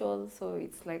the visual. So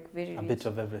it's like very A rich. bit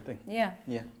of everything. Yeah.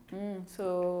 Yeah.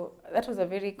 So that was a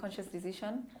very conscious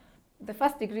decision. The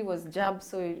first degree was JAB,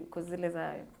 so because zile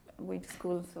za going to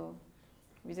school, so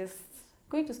we just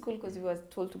going to school because we were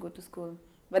told to go to school.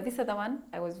 But this other one,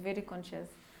 I was very conscious.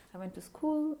 I went to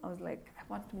school. I was like, I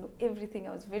want to know everything.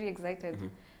 I was very excited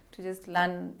to just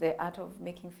learn the art of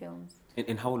making films.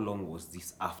 And how long was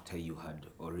this after you had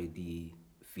already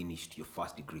finished your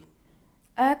first degree?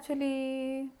 I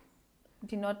actually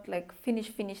did not like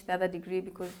finish the other degree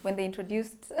because when they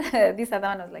introduced this other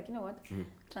one, I was like, you know what,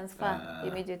 transfer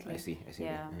immediately. I see.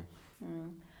 Yeah.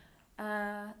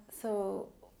 Yeah. So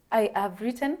I have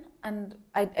written and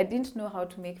I didn't know how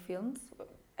to make films.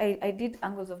 I did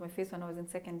angles of my face when I was in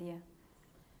second year.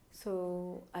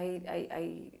 So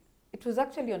it was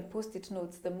actually on post-it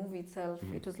notes, the movie itself.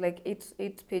 It was like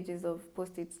eight pages of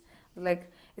post-its.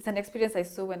 Like it's an experience I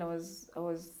saw when I was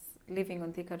living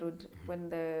on Thika Road when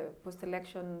the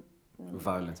post-election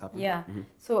Violence happened? Yeah.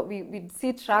 So we'd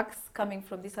see trucks coming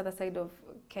from this other side of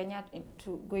Kenya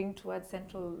going towards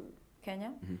central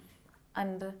Kenya.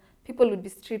 And people would be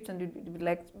stripped and would be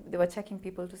like, they were checking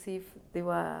people to see if they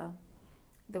were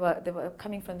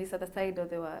coming from this other side or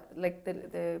they were like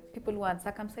the people who were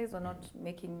uncircumcised were not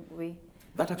making way.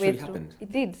 That way actually through. happened?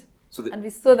 It did. So And we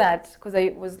saw that because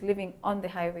I was living on the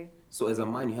highway. So as a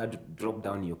man, you had to drop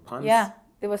down your pants? Yeah,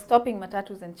 they were stopping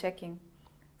matatus and checking.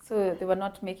 So they were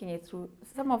not making it through.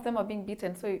 Some of them are being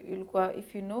beaten. So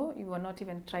if you know, you were not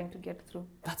even trying to get through.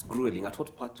 That's grueling. At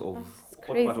what part of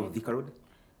crazy. Thika Road?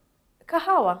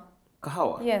 Kahawa.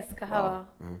 Kahawa? Yes, Kahawa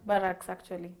Wow. barracks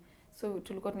actually. So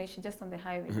tulikuwa tunaishi just on the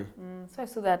highway. So I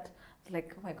saw that, I was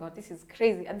like, oh my God, this is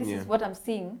crazy. And this is what I'm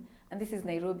seeing. And this is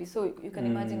Nairobi. So you can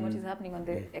imagine what is happening on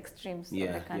the extremes of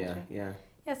the country. Yeah.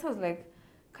 Yeah, so I was like,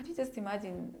 can you just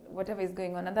imagine whatever is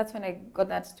going on? And that's when I got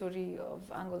that story of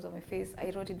angles on my face.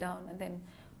 I wrote it down. And then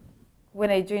when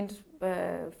I joined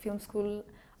film school,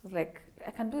 I was like,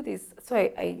 I can do this. So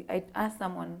I asked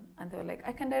someone and they were like,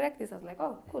 I can direct this. I was like,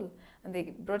 oh, cool. And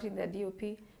they brought in their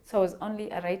DOP. So I was only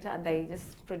a writer and I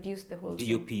just produced the whole thing.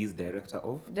 DOP is director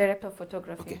of? Director of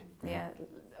photography. Okay. Yeah,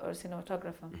 or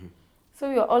cinematographer. So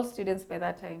we were all students by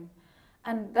that time.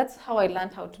 And that's how I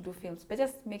learned how to do films, by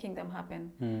just making them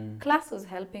happen. Class was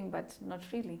helping, but not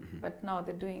really. But now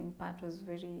the doing part was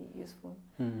very useful.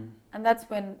 And that's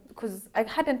when, because I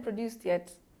hadn't produced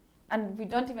yet, and we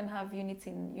don't even have units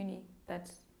in uni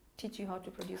that teach you how to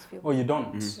produce film. Oh, you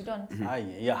don't? We don't.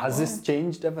 Yeah. Has this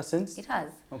changed ever since? It has.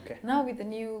 Okay. Now with the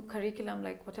new curriculum,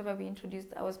 like whatever we introduced,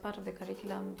 I was part of the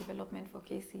curriculum development for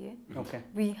KCA. Okay.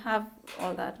 We have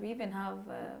all that. We even have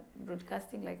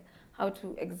broadcasting, like how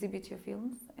to exhibit your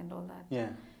films and all that. Yeah.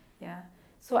 Yeah.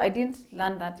 So I didn't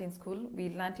learn that in school. We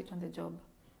learned it on the job.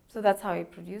 So that's how I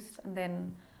produced. And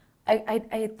then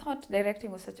I thought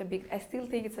directing was such a big, I still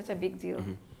think it's such a big deal.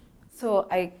 So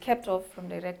I kept off from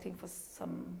directing for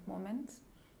some moments.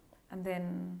 And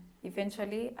then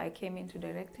eventually I came into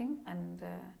directing. And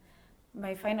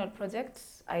my final project,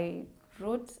 I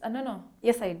wrote,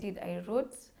 yes, I did. I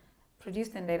wrote,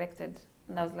 produced and directed.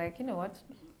 And I was like, you know what?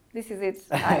 This is it.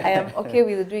 I am okay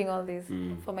with doing all this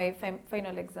for my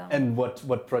final exam. And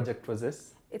what project was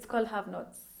this? It's called Have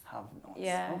Nots. Have not.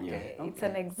 Yeah, Okay. it's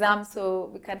an exam, so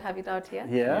we can't have it out here.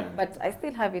 Yeah. But I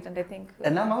still have it, and I think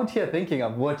And I'm out here thinking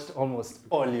I've watched almost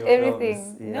all your everything.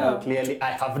 films. Yeah, No. clearly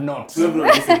I have not. To everyone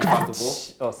listening,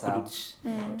 first of all,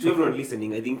 Awesome. to everyone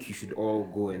listening, I think you should all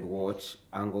go and watch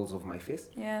Angles of My Face.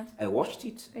 Yeah. I watched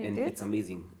it, You and did? it's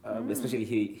amazing. Especially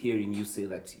hearing you say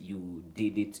that you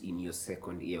did it in your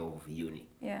second year of uni.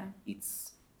 Yeah.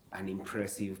 It's an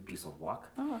impressive piece of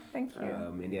work. Oh, thank you.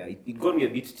 And yeah, it got me a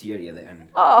bit teary at the end.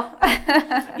 Oh.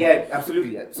 Yeah,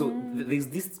 absolutely. So there's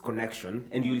this connection,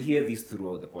 and you'll hear this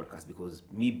throughout the podcast because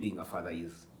me being a father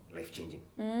is life changing.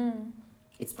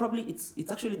 It's probably it's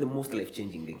actually the most life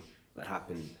changing thing that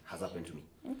has happened to me.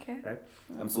 Okay.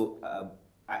 Right. So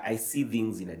I see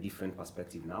things in a different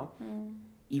perspective now,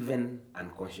 even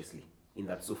unconsciously. In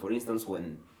that, so for instance,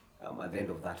 when at the end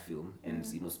of that film, and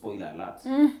spoiler alert,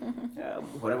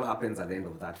 whatever happens at the end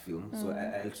of that film. So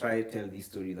I'll try to tell this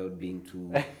story without being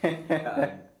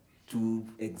too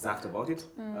exact about it.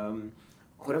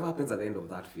 Whatever happens at the end of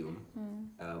that film,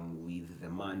 with the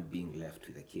man being left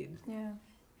with the kid, Yeah.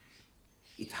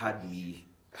 it had me,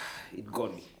 it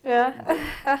got me.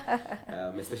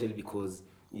 Yeah. Especially because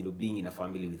being in a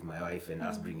family with my wife and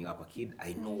us bringing up a kid,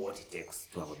 I know what it takes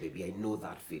to have a baby. I know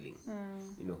that feeling.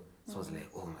 So I was like,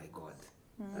 oh my God.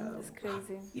 That's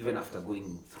crazy. Even after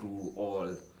going through all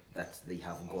that they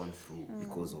have gone through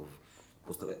because of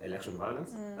post-election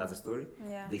violence, that's a story.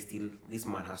 Yeah. This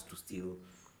man has to still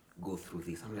go through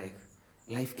this. I'm like,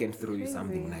 life can throw you Crazy.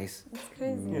 something nice. It's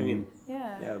crazy. You know what I mean?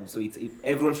 Yeah. So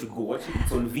everyone should go watch it.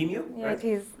 It's on Vimeo, Yeah, right? it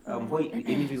is.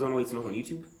 Any reason why it's not on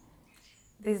YouTube?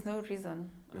 There's no reason.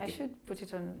 I Okay. should put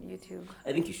it on YouTube.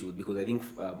 I think you should, because I think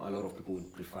a lot of people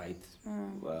would prefer it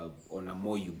on a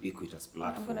more ubiquitous I'm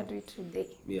platform. gonna do it today.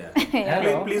 Yeah.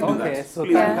 Hello. Please do Okay, that. so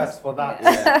Please thank do us for that.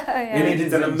 Yeah. Yeah.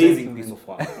 It's an amazing piece of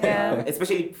work. Yeah.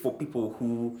 Especially for people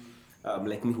who,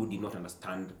 like me, who did not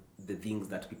understand the things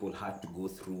that people had to go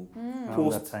through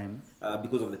Around that time.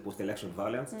 because of the post-election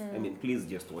violence. I mean, please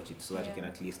just watch it so that you can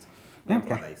at least Okay.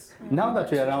 empathize. Now that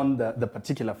we're around the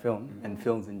particular film and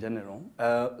films in general,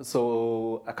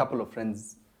 so a couple of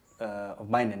friends of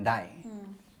mine and I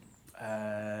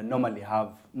normally have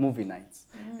movie nights,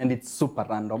 and it's super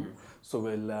random. So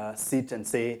we'll sit and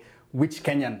say which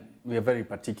Kenyan, we are very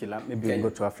particular, maybe we'll go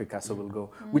to Africa, so we'll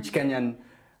go, which Kenyan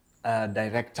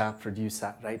director,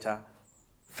 producer, writer,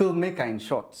 filmmaker in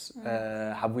short,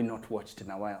 have we not watched in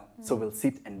a while? So we'll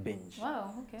sit and binge.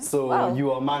 Wow. Okay. So wow. you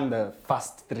were among the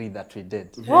first three that we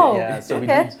did. Whoa, Yeah. So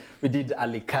okay. we did a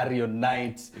Licarion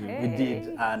night. We did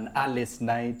Hey. an Alice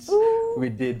night. We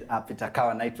did a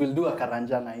Pitakawa night. We'll do a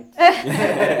Karanja night.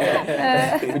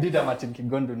 We did a Martin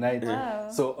Kigondu night. Wow.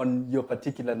 So on your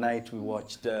particular night, we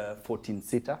watched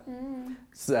 14-seater.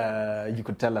 So, you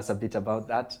could tell us a bit about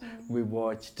that. We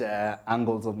watched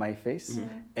Angles of My Face,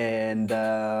 and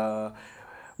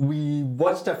we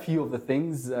watched a few of the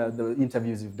things, the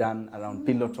interviews you've done around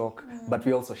Pillow Talk, but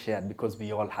we also shared because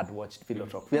we all had watched Pillow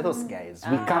Talk. We are those guys.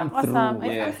 We come Awesome.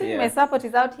 through. I'm seeing Yeah. my support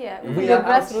is out here. We Your are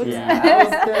out grassroots. here. I was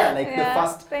there, like Yeah, the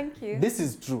first. thank you. This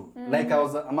is true. Like I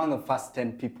was among the first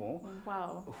 10 people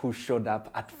Wow. who showed up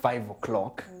at 5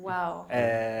 o'clock. Wow.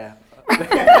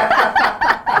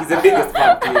 He's the biggest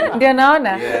fan too. Ndio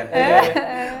naona.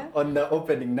 Yeah. On the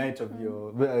opening night of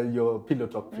your Pillow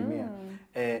Talk premiere.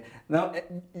 Now,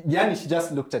 Yani, she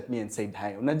just looked at me and said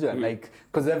hi. Unajua, like,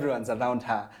 because everyone's around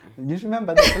her. You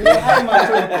remember that? Hi,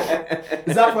 Macho.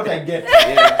 Is that what I get?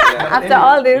 Yeah. After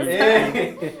all this.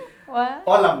 Yeah. What?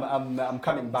 All I'm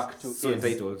coming back to So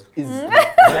entitled. is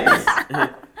right?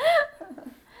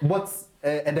 What's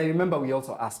and I remember we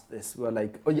also asked this. We were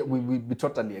like, oh yeah, we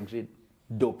totally agreed.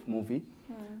 Dope movie.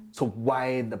 So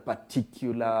why the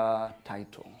particular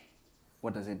title?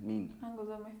 What does it mean? Angles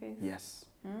on my face. Yes.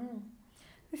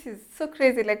 This is so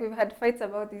crazy. Like we've had fights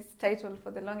about this title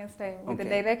for the longest time with the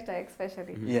Okay. director,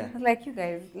 especially. Yeah. I was like, you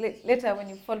guys. Later, when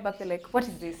you fall back, you're like, what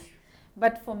is this?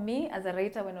 But for me, as a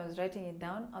writer, when I was writing it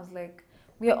down, I was like,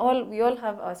 we all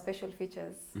have our special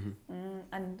features,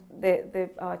 and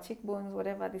our cheekbones,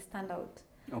 whatever, they stand out.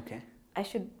 Okay. I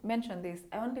should mention this.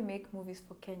 I only make movies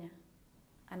for Kenya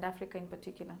and Africa in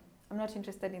particular. I'm not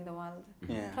interested in the world.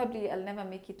 Yeah. Probably I'll never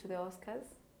make it to the Oscars.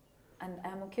 And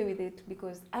I'm okay with it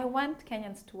because I want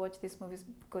Kenyans to watch these movies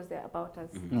because they're about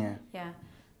us. Yeah. Yeah.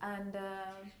 And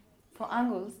for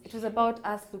Angles, it was about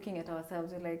us looking at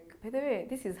ourselves. We're like, by the way,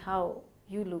 this is how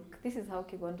you look. This is how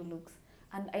Kigondu looks.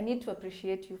 And I need to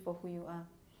appreciate you for who you are.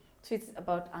 So it's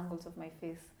about angles of my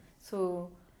face. So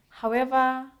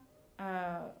however,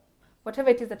 whatever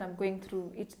it is that I'm going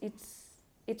through,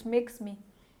 it makes me.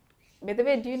 By the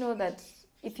way, do you know that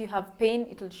if you have pain,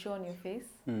 it will show on your face?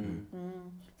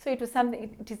 So it was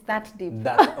something. It is that deep.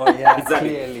 That, oh yeah, Exactly.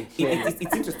 clearly.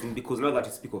 It's interesting because now that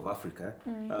you speak of Africa,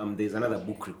 there's another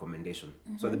book recommendation.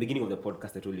 So at the beginning of the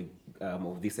podcast, I told you,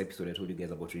 of this episode, I told you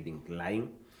guys about reading Lying.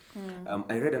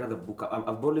 I read another book.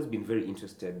 I've always been very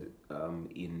interested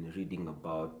in reading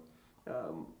about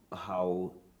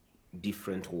how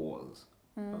different wars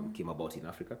came about in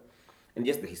Africa. And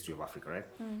just the history of Africa,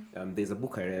 right? There's a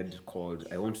book I read called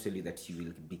I Won't Tell You That You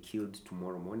Will Be Killed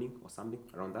Tomorrow Morning or something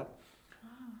around that.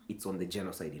 It's on the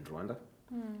genocide in Rwanda.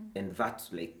 And that,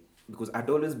 like, because I'd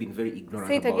always been very ignorant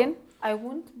Say it about... again. I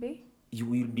won't be. You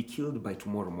will be killed by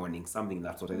tomorrow morning, something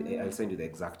that sort of... I'll send you the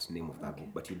exact name of that book,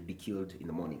 but you'll be killed in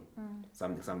the morning.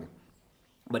 Something.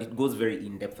 But it goes very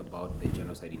in-depth about the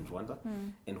genocide in Rwanda.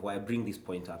 And why I bring this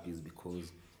point up is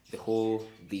because the whole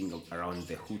thing around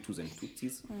the Hutus and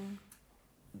Tutsis,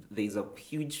 there's a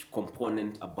huge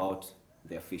component about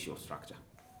their facial structure.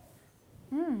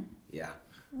 Yeah.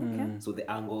 Okay. So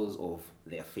the angles of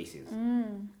their faces.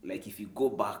 Like if you go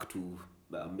back to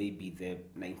maybe the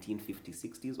 1950s,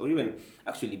 60s, or even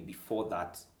actually before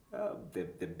that,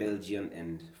 the Belgian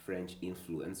and French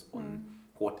influence on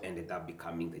what ended up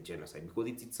becoming the genocide,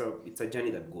 because it's a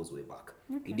journey that goes way back.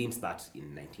 It didn't start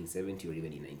in 1970 or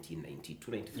even in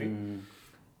 1992, 93.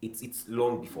 It's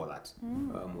long before that,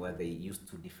 where they used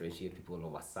to differentiate people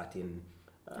of a certain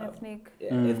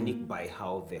ethnic by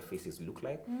how their faces look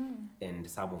like, and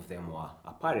some of them were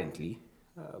apparently,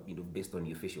 based on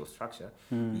your facial structure,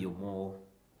 you're more,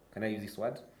 can I use this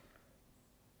word?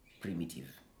 Primitive,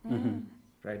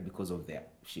 right? Because of the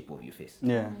shape of your face.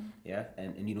 Yeah. Yeah,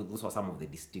 and those are some of the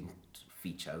distinct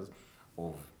features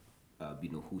of,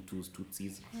 Hutus,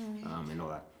 Tutsis, and all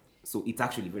that. So it's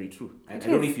actually very true. And I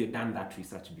don't know if you've done that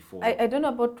research before. I don't know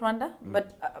about Rwanda,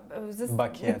 but I was just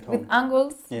Back here at home. with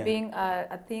angles Yeah. being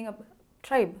a thing of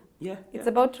tribe. Yeah, It's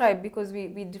about tribe because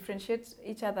we differentiate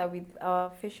each other with our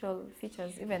facial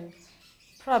features, even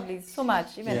probably so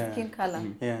much, even skin color.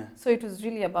 Yeah. So it was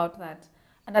really about that.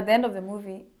 And at the end of the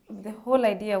movie, the whole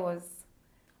idea was,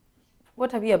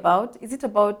 what are we about? Is it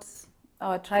about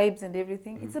our tribes and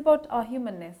everything? It's about our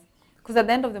humanness. Because at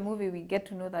the end of the movie, we get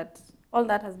to know that all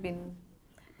that has been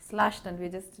slashed and we're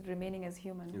just remaining as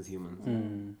humans. as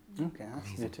humans. Okay,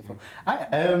 that's beautiful.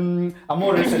 A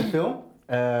more recent film.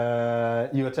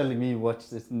 You were telling me you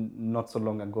watched this not so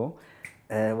long ago.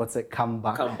 What's it?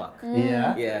 Comeback. Comeback.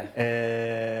 Yeah.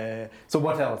 Yeah. So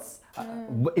what else?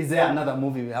 Is there another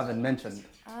movie we haven't mentioned?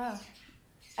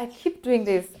 I keep doing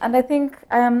this, and I think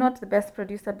I am not the best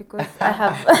producer because I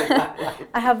have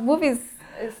I have movies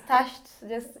stashed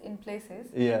just in places.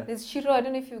 Yeah. There's Shiro. I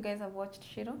don't know if you guys have watched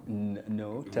Shiro.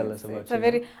 No, tell us about It's a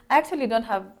very. I actually don't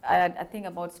have a thing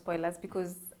about spoilers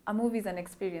because a movie is an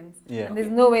experience, Yeah. and there's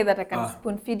no way that I can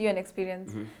spoon feed you an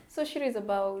experience. So Shiro is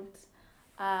about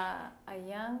a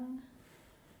young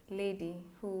lady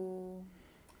who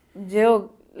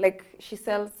she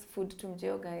sells food to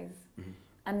Mjeo guys.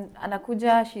 And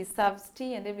anakuja, she serves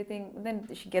tea and everything. Then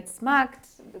she gets smacked.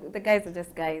 The guys are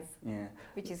just guys,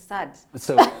 which is sad.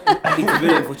 So It's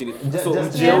very unfortunate. So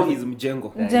just- Mjeo is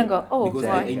Mjengo. Mjengo. Oh, Because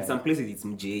sorry. in some places it's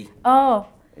Mjei. Oh,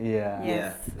 yeah.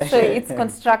 yes. So it's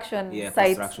construction Yeah,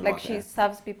 sites. construction Like work, she yeah.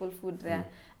 serves people food there,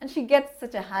 and she gets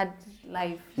such a hard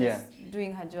life just Yeah.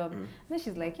 doing her job. And then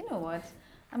she's like, you know what?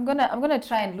 I'm gonna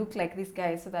try and look like this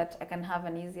guy so that I can have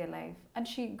an easier life. And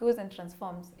she goes and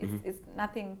transforms. It's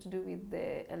nothing to do with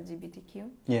the LGBTQ.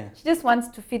 Yeah. She just wants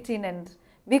to fit in and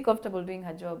be comfortable doing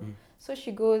her job. So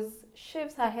she goes,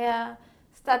 shaves her hair,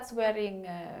 starts wearing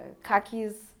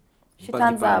khakis. She Baggy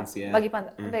turns pants, up, yeah. baggy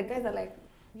pants. And the guys are like,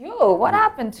 yo, what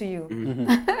happened to you?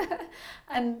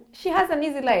 And she has an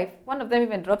easy life. One of them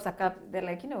even drops a cup. They're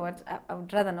like, you know what? I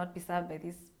would rather not be served by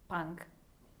this punk.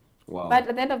 Wow. But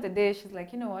at the end of the day, she's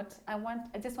like, you know what?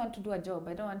 I just want to do a job.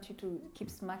 I don't want you to keep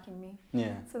smacking me.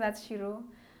 Yeah. So that's Shiro.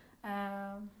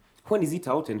 When is it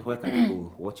out and where can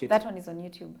people watch it? That one is on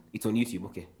YouTube. It's on YouTube,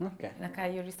 okay. Okay. Like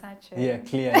your research. Yeah,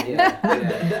 clearly.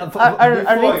 Yeah. Before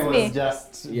it's it me. was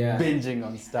just Yeah. binging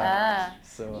on stuff.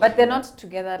 So, But they're not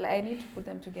together. Like, I need to put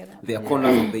them together. There are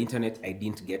corners of the internet I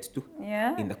didn't get to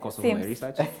Yeah. in the course of Seems. my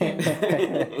research.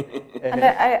 And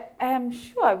I am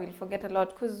sure I will forget a lot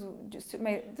because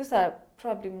those are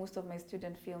probably most of my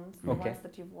student films, the Okay. ones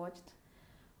that you've watched.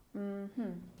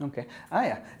 Okay.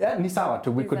 Yeah, ni sawa tu.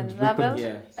 We Is could Unravel.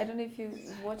 Yeah. I don't know if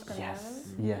you've watched Unravel.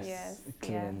 Yes,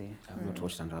 clearly. I've not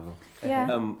watched Unravel. Yeah.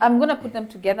 Um, I'm going to put them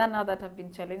together now that I've been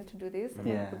challenged to do this. I'm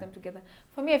going Yeah. to put them together.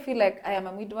 For me, I feel like I am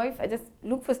a midwife. I just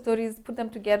look for stories, put them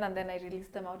together, and then I release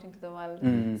them out into the world.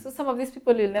 So some of these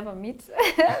people you'll never meet.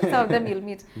 Some of them you'll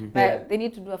meet. But Yeah. they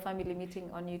need to do a family meeting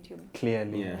on YouTube.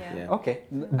 Clearly. Yeah, Yeah. yeah. Okay.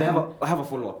 I have a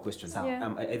follow-up question.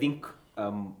 Yeah. I think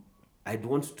I'd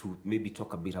want to maybe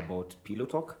talk a bit about Pillow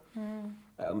Talk.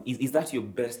 Is that your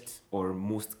best or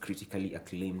most critically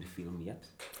acclaimed film yet?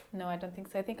 No, I don't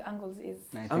think so. I think Angles is.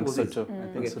 I think Angles so is- too. I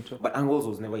think so too. But Angles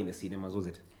was never in the cinemas, was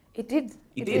it? It did.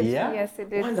 It did? Yeah? Yes, it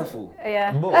did. Wonderful.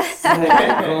 Yeah. Both.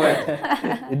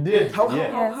 Good. It did.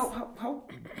 How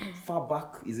far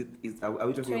back is it? Are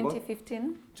we talking about?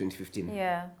 2015. 2015.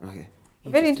 Yeah. Okay.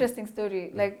 Very interesting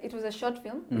story. Like, it was a short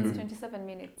film. It's 27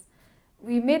 minutes.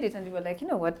 We made it and we were like, you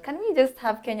know what? Can we just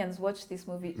have Kenyans watch this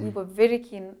movie? We were very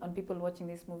keen on people watching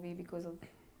this movie because of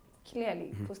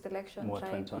clearly post-election. What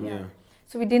tribe. went on. Yeah.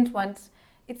 So we didn't want.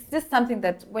 It's just something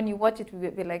that when you watch it,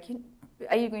 we're like,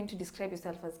 are you going to describe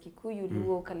yourself as Kikuyu,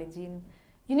 Luo, Kalenjin?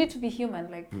 You need to be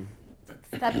human. Like,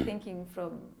 start thinking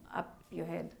from up your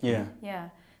head. Yeah. Yeah.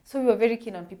 So we were very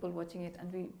keen on people watching it,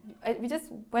 and we just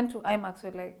went to IMAX.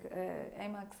 We're like,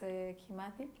 IMAX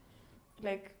Kimathi,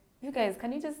 like, you guys,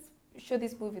 can you just show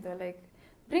this movie? They're like,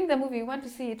 bring the movie. We want to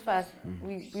see it first.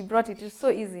 We brought it. It was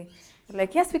so easy. They're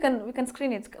like, yes, we can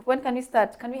screen it. When can we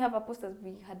start? Can we have a poster?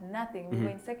 We had nothing. We were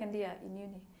in second year in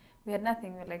uni. We had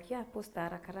nothing. We're like, yeah, poster,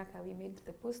 rakaraka. We made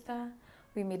the poster.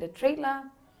 We made a trailer.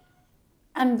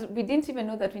 And we didn't even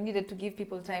know that we needed to give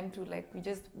people time to, like, we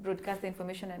just broadcast the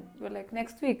information and we were like,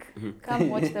 next week, come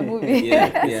watch the movie.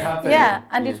 Yeah. Yeah,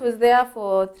 and it was there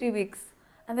for 3 weeks.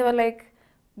 And they were like,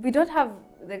 we don't have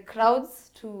the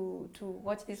crowds to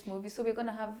watch this movie, so we're going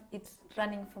to have it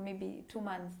running for maybe 2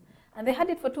 months. And they had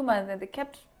it for 2 months and they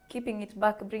kept keeping it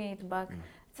back, bringing it back.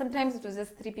 Sometimes it was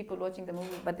just 3 people watching the movie,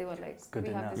 but they were like, Good we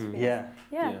enough. have this film. Yeah.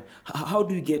 Yeah. How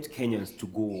do you get Kenyans to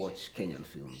go watch Kenyan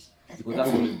films? Because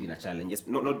that's always been a challenge. Yes,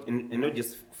 not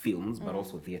just films, but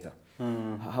also theatre.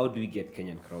 How do we get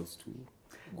Kenyan crowds to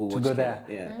go watch? go there?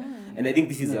 Yeah, and I think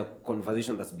this is a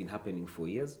conversation that's been happening for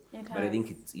years. It But I has.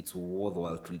 think it's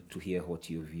worthwhile to hear what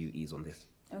your view is on this.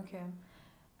 Okay.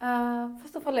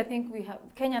 First of all, I think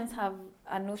Kenyans have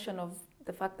a notion of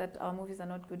the fact that our movies are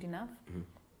not good enough.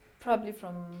 Probably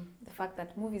from the fact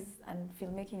that movies and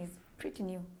filmmaking is pretty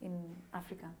new in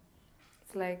Africa.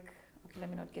 It's like, okay, let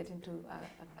me not get into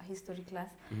a history class,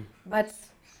 but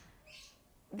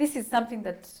this is something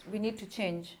that we need to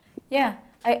change. Yeah,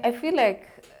 I feel like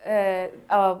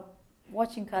our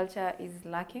watching culture is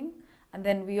lacking, and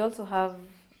then we also have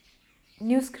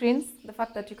new screens, the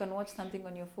fact that you can watch something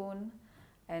on your phone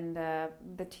and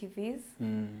the TVs.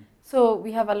 So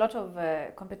we have a lot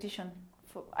of competition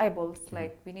for eyeballs,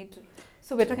 like we need to.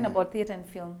 So we're talking about theatre and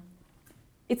film.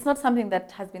 It's not something that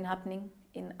has been happening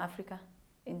in Africa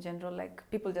in general, like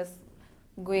people just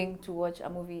going to watch a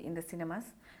movie in the cinemas.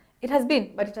 It has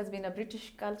been, but it has been a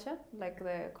British culture, like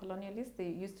the colonialists, they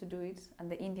used to do it,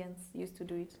 and the Indians used to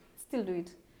do it, still do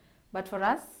it. But for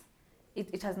us,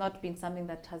 it has not been something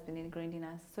that has been ingrained in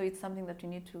us. So it's something that we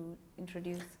need to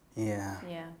introduce. Yeah.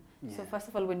 Yeah. So first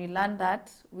of all, when you learn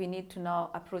that, we need to now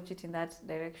approach it in that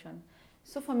direction.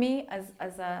 So for me,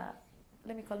 as a,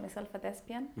 let me call myself a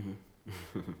thespian,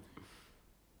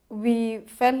 we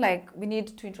felt like we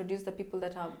need to introduce the people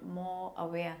that are more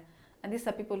aware. And these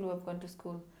are people who have gone to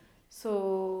school.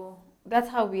 So that's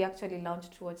how we actually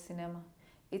launched Towards Cinema.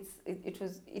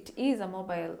 It is a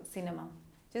mobile cinema.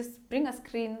 Just bring a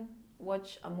screen,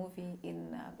 watch a movie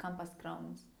in campus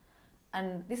grounds.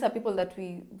 And these are people that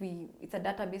it's a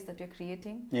database that we're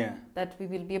creating, that we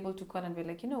will be able to call and be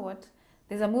like, you know what,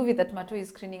 there's a movie that Mato is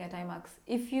screening at IMAX.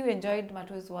 If you enjoyed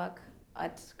Mato's work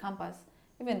at campus,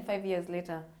 even 5 years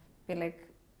later, we're like,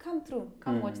 come through,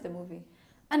 come watch the movie.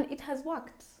 And it has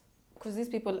worked, because these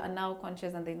people are now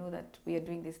conscious and they know that we are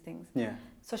doing these things. Yeah.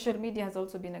 Social media has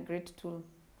also been a great tool,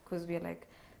 because we're like,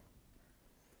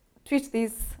 tweet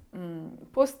this,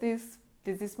 post this,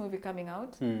 there's this movie coming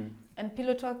out. And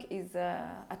Pillow Talk is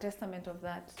a testament of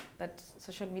that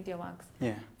social media works.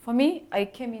 Yeah. For me, I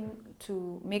came in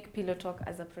to make Pillow Talk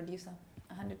as a producer,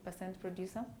 100%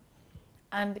 producer.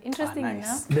 And interesting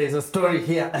enough, There's a story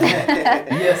here.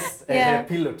 Yes, Yeah.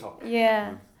 Pillow Talk.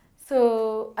 yeah.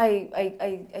 So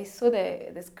I saw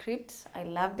the script, I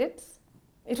loved it.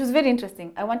 It was very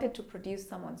interesting. I wanted to produce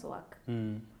someone's work.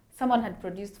 Someone had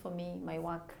produced for me my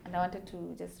work, and I wanted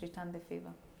to just return the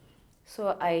favor.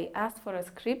 So I asked for a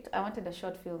script. I wanted a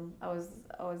short film. I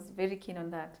was very keen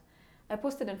on that. I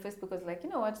posted on Facebook. I was like, you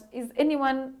know what? Is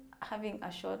anyone having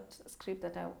a short script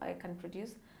that I can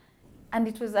produce? And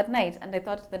it was at night, and I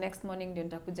thought the next morning ndio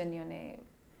nitakuja nione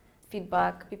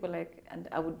feedback, people like, and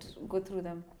I would go through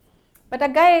them. But a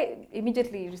guy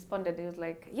immediately responded. He was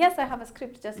like, yes, I have a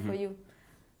script just for you.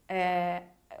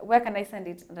 Where can I send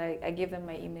it? And I gave them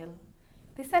my email.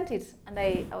 They sent it, and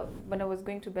when I was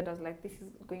going to bed, I was like, this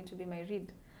is going to be my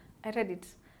read. I read it.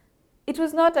 It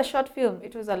was not a short film.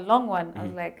 It was a long one. I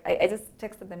was like, I just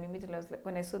texted them immediately. I was like,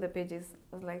 when I saw the pages,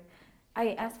 I was like,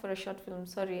 I asked for a short film.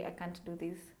 Sorry, I can't do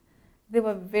this. They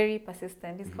were very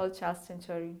persistent. It's called Charles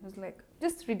Century. I was like,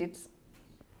 just read it.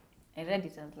 I read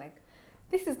it and I was like,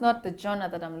 this is not the genre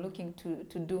that I'm looking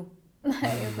to do.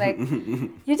 It's like,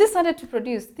 you just wanted to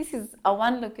produce. This is a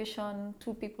one location,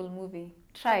 2 people movie.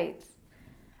 Try it.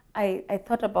 I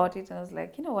thought about it and I was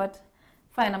like, you know what?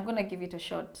 Fine, I'm going to give it a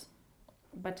shot,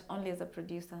 but only as a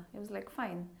producer. He was like,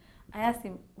 fine. I asked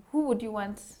him, who would you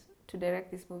want to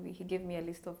direct this movie? He gave me a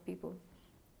list of people.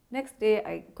 Next day,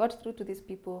 I got through to these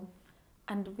people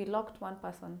and we locked one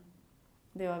person.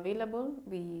 They were available.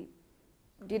 We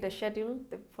did a schedule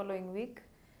the following week.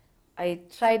 I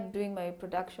tried doing my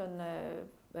production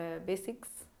basics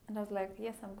and I was like,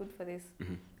 yes, I'm good for this.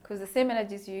 Because the same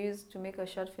energies you use to make a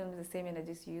short film is the same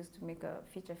energies you use to make a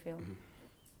feature film.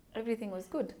 Everything was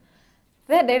good.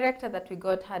 The director that we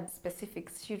got had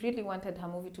specifics. She really wanted her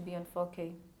movie to be on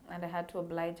 4K and I had to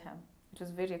oblige her. It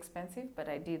was very expensive, but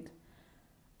I did.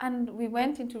 And we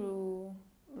went into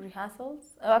rehearsals,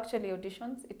 actually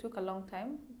auditions. It took a long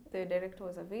time. The director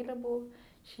was available.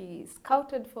 She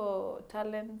scouted for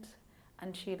talent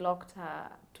and she locked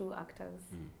her 2 actors.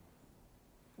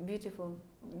 Beautiful.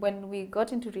 When we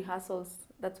got into rehearsals,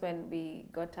 that's when we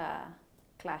got a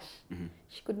clash.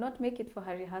 She could not make it for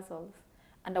her rehearsals.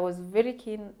 And I was very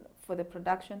keen for the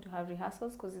production to have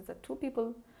rehearsals because it's a 2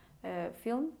 people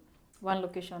film, 1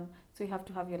 location. So you have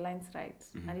to have your lines right.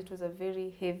 And it was a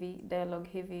very heavy, dialogue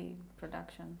heavy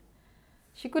production.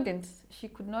 She couldn't. She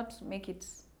could not make it.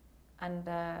 And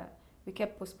we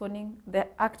kept postponing. The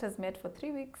actors met for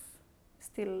 3 weeks,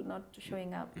 still not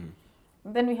showing up.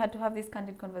 And then we had to have this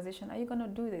candid conversation. Are you going to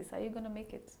do this? Are you going to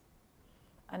make it?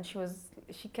 And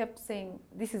she kept saying,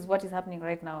 this is what is happening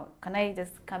right now. Can I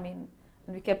just come in?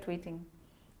 And we kept waiting.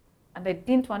 And I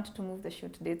didn't want to move the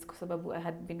shoot dates because I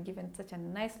had been given such a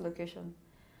nice location.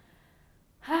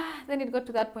 Then it got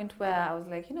to that point where I was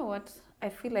like, you know what? I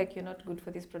feel like you're not good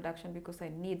for this production because I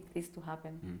need this to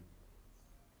happen.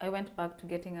 I went back to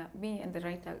getting me and the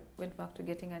writer went back to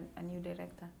getting a new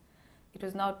director. It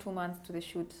was now 2 months to the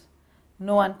shoot.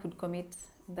 No one could commit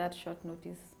that short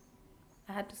notice.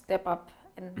 I had to step up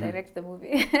and direct the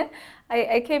movie.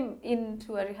 I came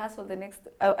into a rehearsal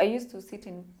I used to sit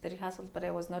in the rehearsals, but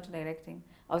I was not directing.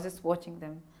 I was just watching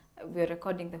them. We were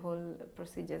recording the whole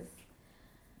procedures.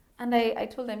 And I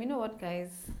told them, you know what, guys,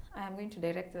 I am going to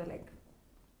direct. They're like,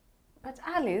 but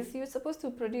Alice, you're supposed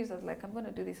to produce. I was like, I'm going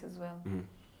to do this as well.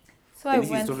 So And I this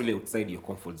went. is totally outside your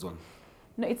comfort zone.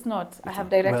 No, it's not. I have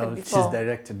directed before. She's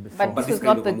directed before. But But this this was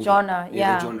kind not of a the movie. genre.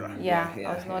 Yeah, the genre.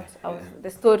 I was not. The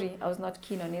story. I was not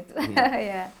keen on it.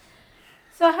 Yeah.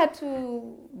 So I had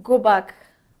to go back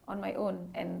on my own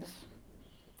and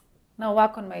now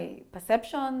work on my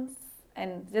perceptions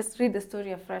and just read the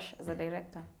story afresh as a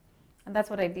director. And that's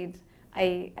what I did.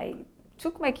 I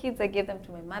took my kids. I gave them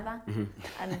to my mother,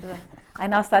 and I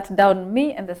now sat down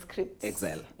me and the script.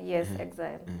 Exile. Yes,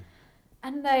 Exile.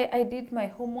 And I did my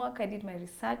homework, I did my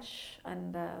research,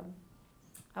 and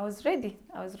I was ready.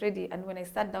 And when I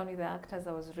sat down with the actors,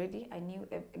 I was ready. I knew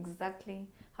exactly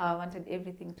how I wanted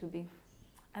everything to be.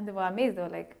 And they were amazed. They were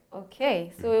like,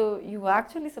 okay, so you were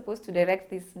actually supposed to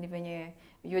direct this, Nivenye.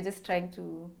 You were just trying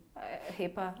to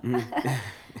hyper.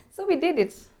 So we did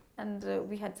it. And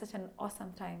we had such an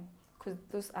awesome time because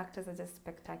those actors are just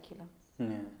spectacular.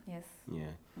 Yes.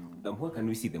 Yeah. Where can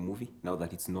we see the movie now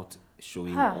that it's not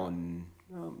showing on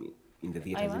in the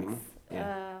theaters anymore?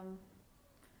 Yeah.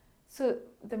 So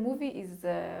the movie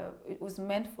it was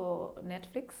meant for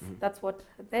Netflix. That's what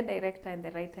the director and the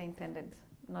writer intended,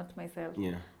 not myself.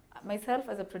 Yeah. Myself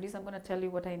as a producer, I'm going to tell you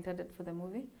what I intended for the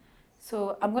movie.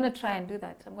 So I'm going to try and do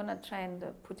that. I'm going to try and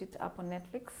put it up on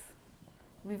Netflix.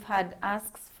 We've had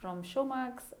asks from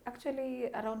Showmax, actually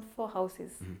around 4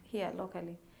 houses here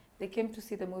locally. They came to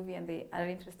see the movie and they are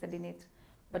interested in it.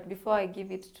 But before I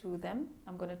give it to them,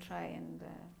 I'm going to try and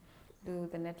do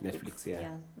the Netflix.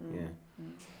 Yeah.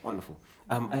 Wonderful.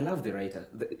 I love the writer.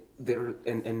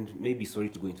 And maybe sorry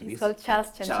to go into He's this. called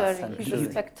Charles Century. He's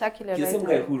a spectacular He's the writer.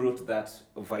 same guy who wrote that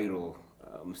viral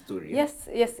story. Yes,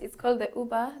 it's called The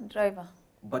Uber Driver.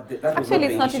 But that was Actually, not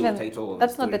it's the not initial even. title of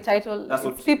That's the not the story. title. That's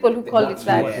It's what people who call it that's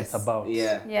that. what it's about.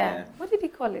 Yeah. What did he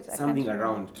call it? I Something can't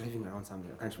remember. driving around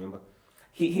something. I can't remember.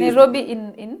 He Nairobi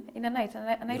in a night, a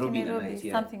night Nairobi in in a Nairobi, night,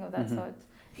 yeah. something of that sort.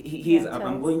 He is. Yeah, I'm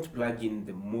Charles. going to plug in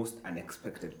the most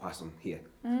unexpected person here.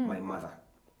 My mother.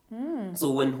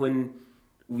 So when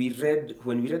we read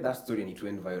that story and it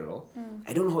went viral,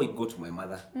 I don't know how it got to my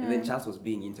mother. And then Charles was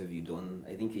being interviewed on,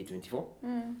 I think, A24.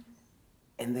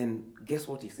 And then guess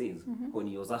what he says when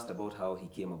he was asked about how he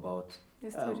came about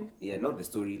The story. not the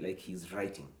story, like his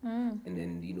writing. And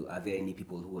then, are there any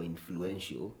people who are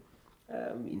influential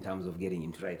in terms of getting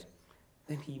it right?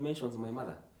 Then he mentions my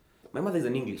mother. My mother is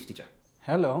an English teacher.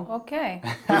 Hello. Okay.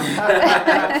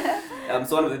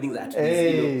 So one of the things that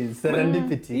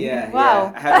Serendipity.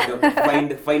 Wow. I had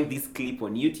to find this clip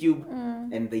on YouTube,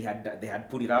 and they had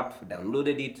put it up,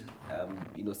 downloaded it,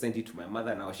 sent it to my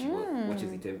mother. Now she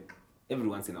watches it every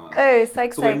once in a while. Oh,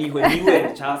 psych. So when you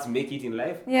and Charles make it in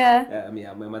life, Yeah.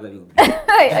 my mother will be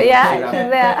Yeah, she's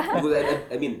there. because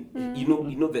I mean,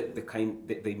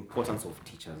 the importance of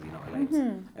teachers in our lives.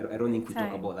 I don't think we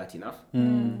talk about that enough.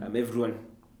 Everyone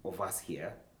of us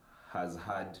here has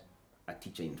had a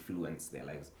teacher influence their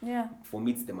lives. Yeah. For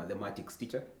me, it's the mathematics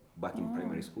teacher back in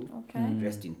primary school. Okay.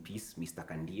 Rest in peace, Mr.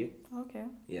 Kandie. Okay.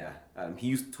 Yeah. He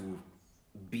used to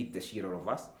beat the shit out of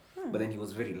us, but then he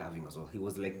was very loving as well. He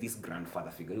was like this grandfather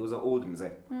figure. He was an old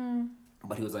mzee,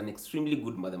 but he was an extremely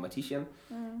good mathematician.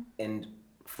 And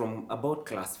from about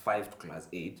class 5 to class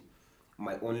 8,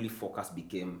 my only focus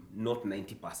became not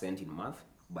 90% in math,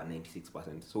 but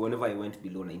 96%. So whenever I went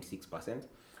below 96%,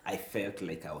 I felt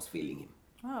like I was failing him.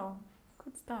 Wow.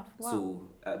 Good stuff. Wow. So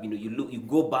you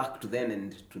go back to then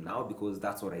and to now, because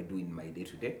that's what I do in my day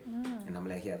to day, and I'm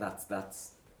like, yeah,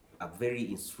 that's a very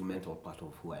instrumental part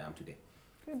of who I am today.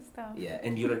 Good stuff. Yeah,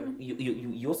 and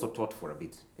you also taught for a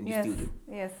bit, and you Yes. still do,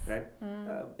 Yes. right?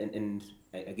 And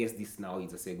I guess this now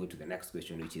is a segue to the next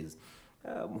question, which is,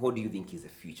 what do you think is the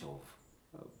future of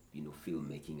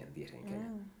filmmaking and theatre in Kenya?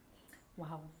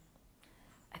 Wow.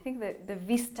 I think that the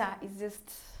vista is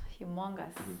just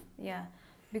humongous. Yeah.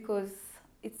 Because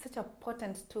it's such a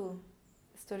potent tool,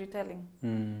 storytelling.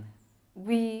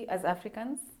 We as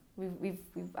Africans, we've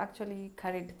actually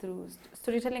carried through.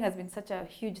 Storytelling has been such a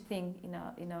huge thing in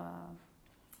a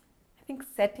I think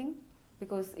setting,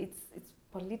 because it's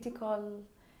political.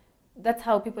 That's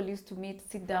how people used to meet,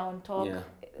 sit down, talk. Yeah.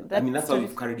 That's how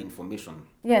we've carried information.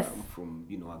 Yes. From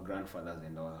our grandfathers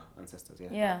and our ancestors.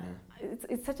 Yeah. Yeah.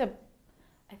 It's such a,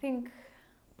 I think,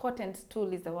 potent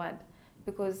tool is the word,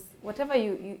 because whatever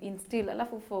you instill,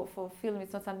 alafu for film,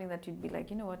 it's not something that you'd be like,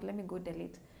 you know what, let me go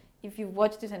delete. If you've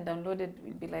watched it and downloaded,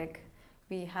 we'd be like,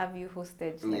 we have you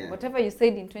hostage. Like whatever you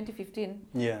said in 2015,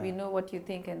 we know what you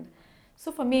think. And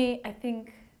so for me, I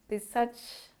think it's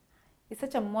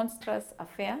such a monstrous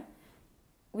affair.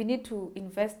 We need to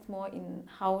invest more in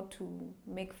how to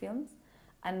make films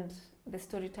and the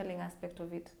storytelling aspect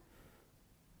of it.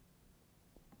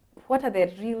 What are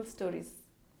the real stories?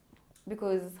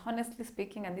 Because honestly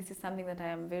speaking, and this is something that I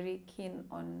am very keen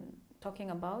on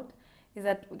talking about, is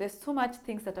that there's so much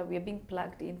things that we are being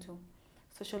plugged into.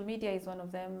 Social media is one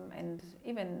of them, and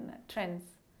even trends.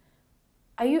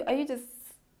 Are you just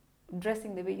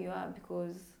dressing the way you are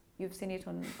because you've seen it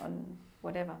on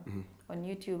whatever, on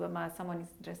YouTube, or someone is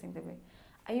dressing the way?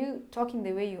 Are you talking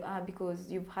the way you are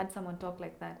because you've had someone talk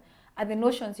like that? Are the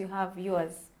notions you have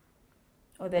yours,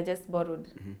 or they're just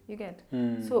borrowed? You get?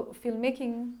 So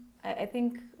filmmaking, I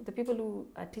think the people who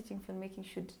are teaching filmmaking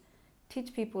should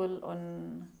teach people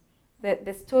on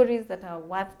the stories that are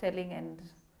worth telling, and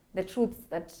the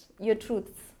truths, your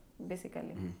truths,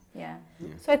 basically. Yeah.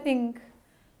 So I think,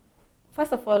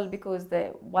 first of all, because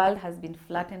the world has been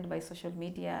flattened by social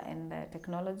media and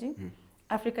technology,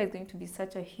 Africa is going to be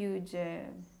such a huge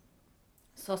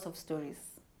source of stories.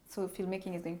 So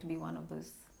filmmaking is going to be one of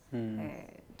those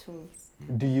tools.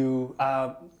 Do you,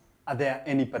 are there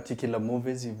any particular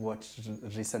movies you've watched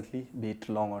recently, be it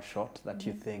long or short, that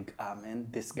you think, man,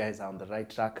 these guys are on the right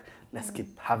track, let's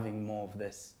keep having more of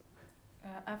this?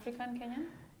 African Kenyan?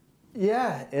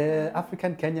 Yeah,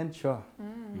 African Kenyan, sure.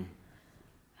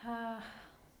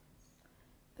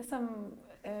 There's some,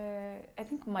 I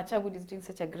think Machawood is doing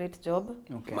such a great job.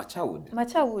 Okay.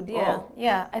 Machawood, yeah. Oh.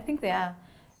 Yeah, I think they are.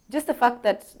 Just the fact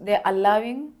that they're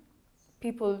allowing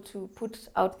people to put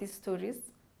out these stories,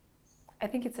 I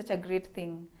think it's such a great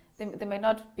thing. They might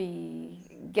not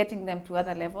be getting them to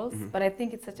other levels, but I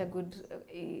think it's such a good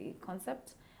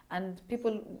concept. And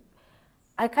people,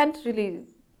 I can't really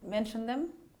mention them.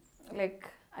 Like,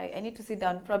 I need to sit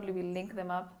down, probably we'll link them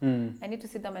up. I need to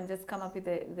sit down and just come up with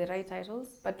the right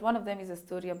titles. But one of them is a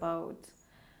story about,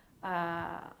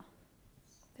 I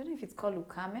don't know if it's called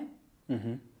Ukame.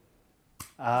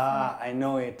 I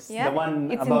know it. Yeah? The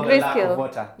one It's about in the lack grayscale. of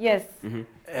water. Yes.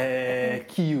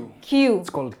 Q. Q. It's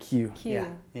called Q. Q.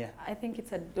 Yeah. I think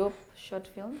it's a dope short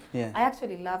film. Yeah. I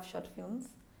actually love short films.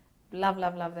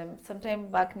 love them. Sometime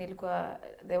back nilikuwa,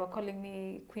 they were calling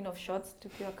me Queen of Shorts to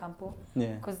Pure Campo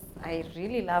Yeah. because I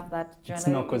really love that genre. It's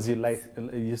not because you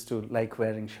used to like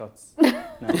wearing shorts.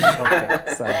 No,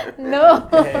 okay, sorry. No.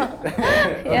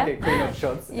 Yeah. Okay, Queen of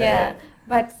Shorts. Yeah,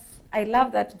 but I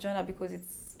love that genre because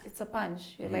it's a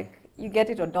punch. You're like, you get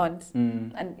it or don't,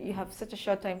 and you have such a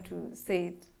short time to say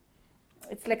it.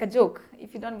 It's like a joke.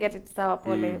 If you don't get it, sour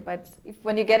pole. But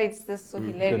when you get it, it's just so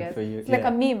hilarious. Good for you. It's like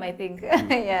a meme, I think.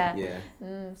 Yeah.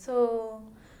 So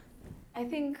I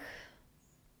think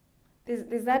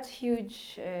there's that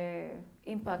huge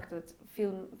impact that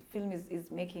film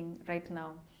is making right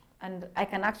now, and I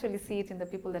can actually see it in the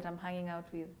people that I'm hanging out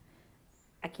with.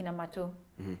 Akina Mato,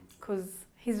 because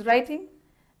his writing.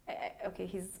 Okay,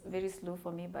 he's very slow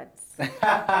for me, but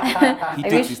he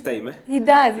takes his time. Eh? He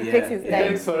does. He takes his time. It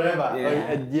takes forever.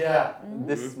 Yeah.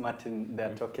 This Martin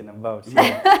they're talking about.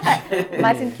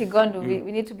 Martin Kigondu.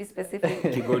 We need to be specific.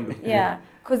 Kigondu. Yeah,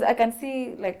 because I can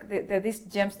see like there are these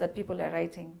gems that people are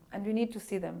writing, and we need to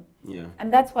see them. Yeah.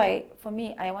 And that's why, for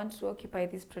me, I want to occupy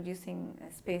this producing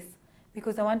space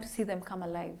because I want to see them come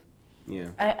alive.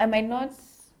 Yeah. I might not.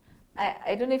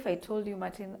 I don't know if I told you,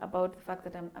 Martin, about the fact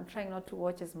that I'm trying not to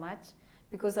watch as much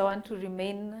because I want to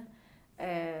remain...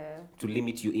 to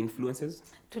limit your influences?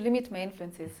 To limit my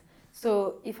influences.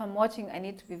 So if I'm watching, I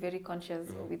need to be very conscious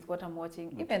with what I'm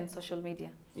watching, even social media.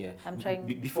 Yeah. I'm trying...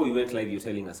 Before you went live, you were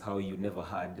telling us how you never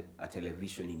had a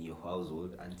television in your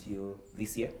household until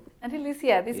this year? Until this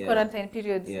year, this quarantine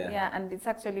period. Yeah. And it's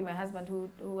actually my husband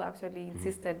who actually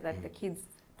insisted that the kids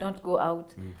don't go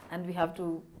out and we have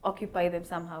to occupy them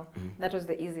somehow. That was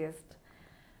the easiest.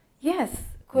 Yes,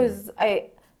 because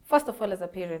first of all, as a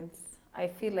parent, I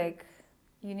feel like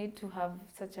you need to have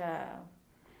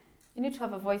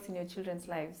a voice in your children's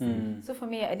lives. So for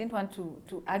me, I didn't want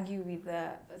to argue with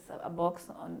a box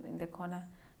in the corner.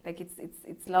 Like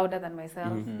it's louder than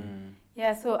myself.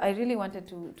 Yeah, so I really wanted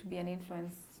to be an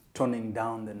influence. Toning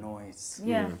down the noise.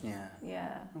 Yeah.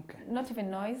 Yeah. Okay. Not even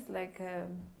noise, like...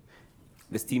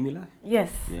 the stimuli? Yes.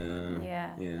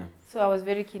 Yeah. So I was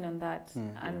very keen on that.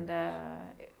 And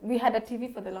we had a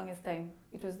TV for the longest time.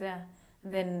 It was there.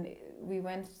 And then we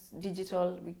went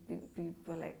digital. We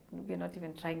were like, we're not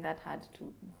even trying that hard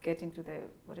to get into the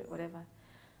whatever.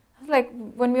 I was like,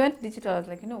 when we went digital, I was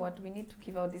like, you know what, we need to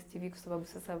give out this TV because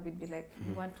we'd be like,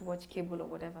 we want to watch cable or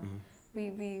whatever.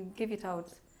 We gave it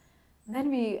out. And then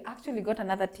we actually got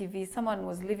another TV. Someone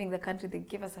was leaving the country. They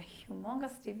gave us a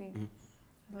humongous TV.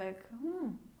 Like,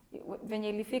 when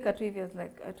ilifika tu hivi, I was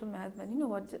like, I told my husband, you know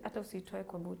what, hata usitoe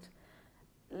kwa boot.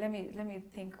 Let me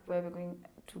think where we're going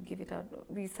to give it out.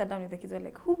 We sat down with the kids. We're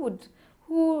like,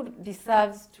 who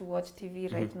deserves to watch TV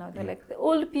right now? They're like, the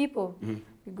old people. We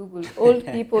Googled old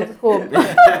people's home.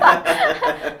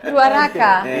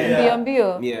 Ruaraka,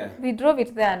 Mbio. Yeah. We drove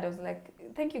it there, and I was like,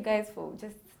 thank you guys for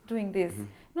just doing this.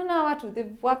 No,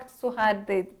 they've worked so hard.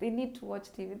 They need to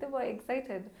watch TV. They were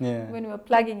excited when we were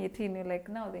plugging it in. We're like,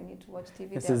 now they need to watch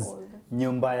TV. This They're is old.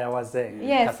 Nyumba ya wazee.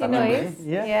 Yes, you know it.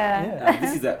 Yeah.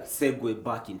 This is a segue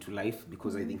back into life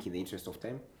because I think in the interest of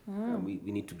time,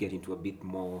 we need to get into a bit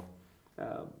more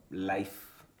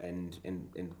life and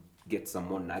get some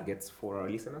more nuggets for our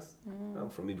listeners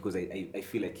from me because I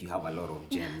feel like you have a lot of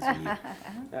gems in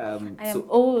you. I am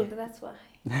old, that's why.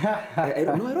 I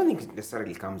don't think it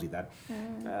necessarily comes with that,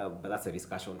 but that's a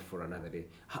discussion for another day.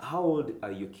 How old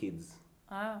are your kids?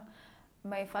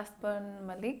 My firstborn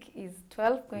Malik is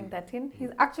 12, going 13. He's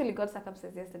actually got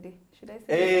circumcised yesterday. Should I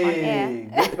say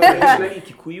Hey, Traditionally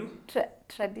Kikuyu?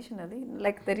 Traditionally,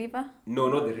 like the river? No,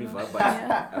 not the river, but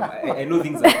I know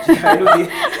things have changed.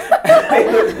 I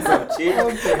know things have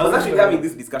changed. I was actually having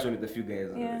this discussion with a few guys,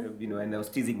 and I was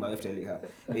teasing my wife, telling her,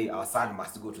 hey, our son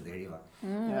must go to the river.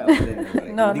 But then,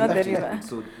 like, No, things not have the changed. river.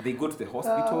 So they go to the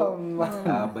hospital,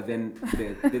 but then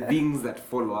the things that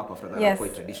follow up after that are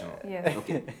quite traditional. Yes.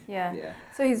 Okay. Yeah.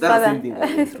 So his That's the father, same thing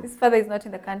that goes through. his father is not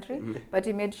in the country, but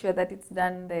he made sure that it's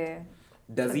done there.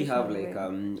 Does he have like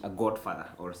a godfather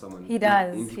or someone? He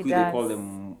does. In He Kikuyu, does. They call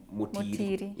them Motiri.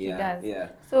 Motiri. Yeah, He does. Yeah.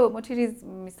 So Motiri is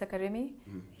Mr. Karemi.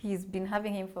 He's been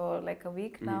having him for like a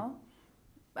week now,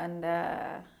 and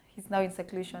he's now in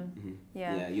seclusion.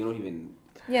 Yeah, you're not even.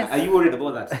 Yes. Are you worried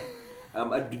about that?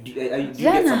 Do you get some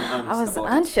Jana, angst I was about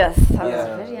it? anxious. I was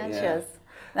Yeah, very yeah. anxious.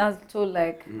 And I was told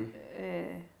like,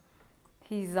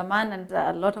 he's a man, and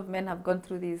a lot of men have gone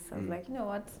through this. I was like, you know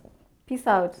what? Peace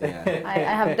out. Yeah. I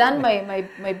have done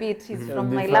my bit. He's from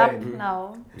Be my lap fine.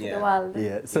 now to Yeah. the world.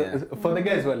 Yeah, so Yeah. for the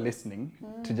guys who are listening,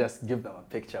 to just give them a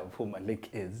picture of who Malik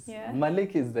is. Yeah.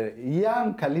 Malik is the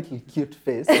young, little cute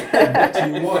face that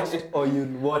you watched or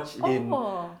you'll watch in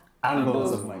Oh,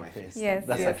 Angles of my face. Yes,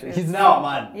 That's yes, actually. yes. He's now a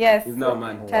man. Yes. He's now a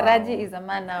man. Taraji is a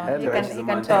man now. He Taraji can is he a can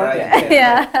man. talk. Taraji.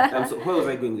 Yeah. So where was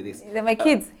I going with this? My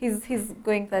kids, he's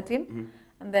going 13,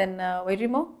 and then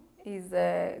Wairimo is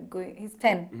going. He's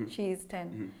 10. She is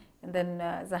 10, and then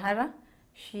Zahara,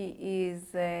 she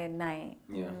is 9.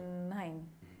 Yeah. 9.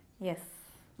 Yes.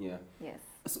 Yeah. Yes.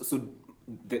 So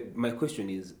my question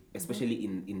is, especially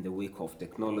in the wake of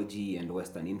technology and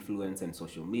Western influence and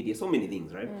social media, so many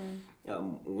things, right?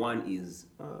 One is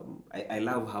I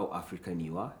love how African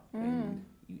you are, and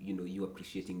you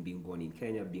appreciating being born in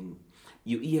Kenya.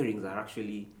 Your earrings are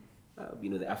actually,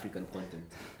 the African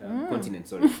continent.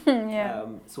 Sorry. Yeah.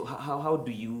 So how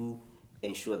do you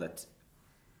ensure that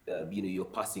you're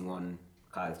passing on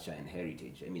culture and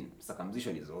heritage? I mean,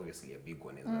 circumcision is obviously a big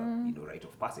one as a rite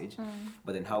of passage,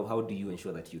 but then how do you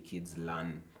ensure that your kids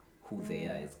learn who they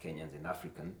are as Kenyans and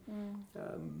African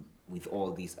with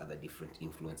all these other different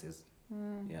influences?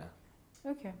 Yeah.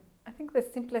 Okay. I think the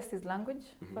simplest is language.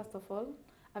 First of all,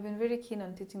 I've been very keen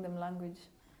on teaching them language.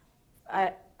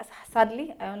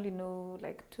 Sadly, I only know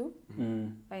like 2.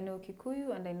 I know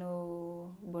Kikuyu and I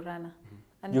know Borana.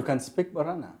 And You can speak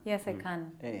Borana? Yes, I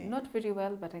can. Hey. Not very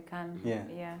well, but I can. Yeah.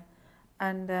 Yeah.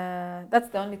 And that's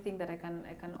the only thing that I can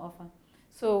offer.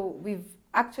 So we've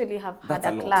actually had That's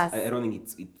a lot. class. I don't think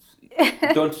it's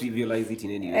don't trivialize it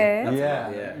in any way. That's a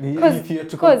lot, Yeah. If you're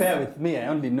to compare with me, I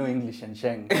only know English and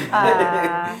Sheng. Can you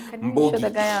show Mbogi. the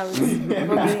guy out?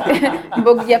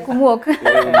 Mbogi ya kumwok.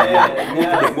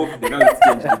 The mock day. Now it's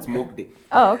changed. It's mock day.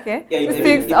 Oh, okay. Yeah, Who it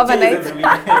speaks overnight? changes every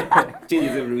week.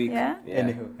 Changes every week. Yeah.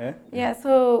 Anywho, eh? Yeah,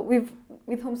 so with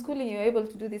homeschooling, you're able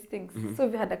to do these things. So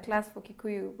we had a class for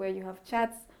Kikuyu where you have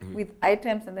charts with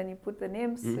items and then you put the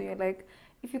names. So you're like,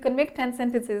 if you can make 10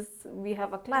 sentences, we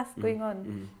have a class going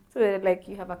on. So like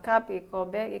you have a cup, a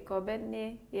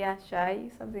kobe, yeah, shai,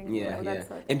 something of that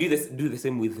sort. And do the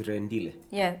same with Rendile.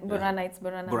 Yeah, Borana, it's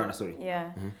Borana. Borana, sorry.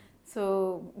 Yeah.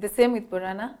 So the same with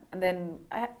Borana, and then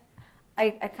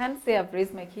I can't say I've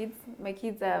raised my kids. My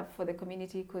kids are for the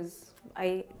community because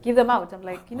I give them out. I'm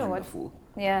like, you know Wonderful.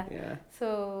 what? Yeah. Yeah.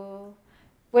 So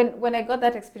when I got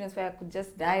that experience where I could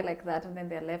just die like that and then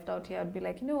they're left out here, I'd be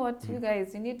like, you know what, you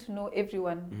guys, you need to know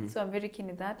everyone. So I'm very keen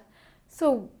in that.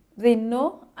 So they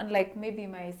know, unlike maybe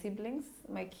my siblings,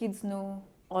 my kids know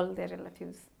all their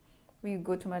relatives. We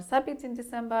go to Marsabit in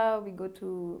December. We go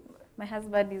to, my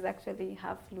husband is actually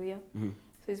half Luya.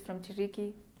 So he's from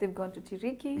Tiriki. They've gone to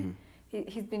Tiriki.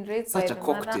 He's been raised Such by a the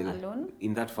mother cocktail alone.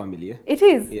 in that family, yeah? It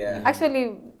is. Yeah.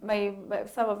 Actually,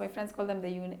 some of my friends call them the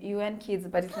UN kids,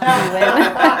 but it's not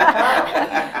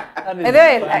UN.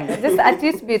 Anyway, just a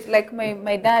tidbit, like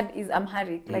my dad is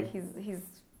Amharic, like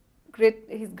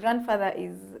his grandfather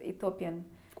is Ethiopian.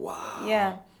 Wow.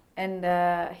 Yeah, and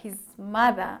his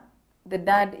mother, the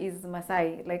dad is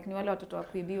Masai, like ni wale watoto wa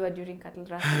kuibiwa during cattle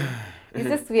rusting. It's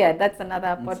just weird. That's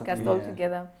another podcast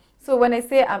altogether. So when I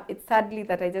say it's sadly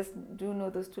that I just do know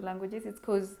those 2 languages, it's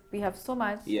because we have so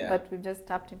much, but we've just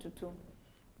tapped into 2.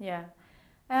 Yeah.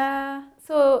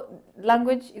 So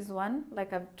language is one,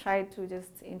 like I've tried to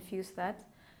just infuse that.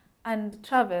 And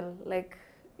travel, like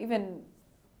even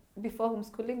before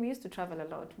homeschooling, we used to travel a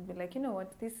lot. We'd be like, you know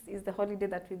what, this is the holiday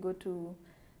that we go to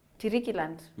Tiriki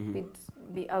land. We'd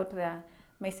be out there.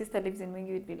 My sister lives in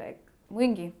Mwingi, we'd be like,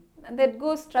 Mwingi. And they'd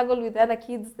go struggle with the other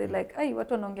kids. They're like, ay,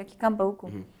 watu wanaongea Kikamba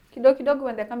huku. Kidogo,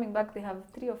 when they're coming back, they have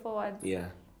 3 or 4 words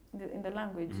in the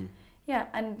language. Yeah,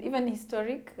 and even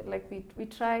historic, like we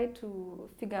try to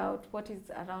figure out what is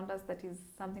around us that is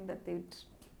something that they would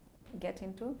get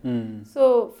into.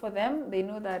 So for them, they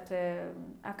know that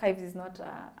archives is not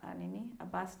a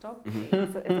bus stop.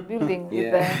 It's a building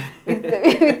with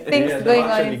things going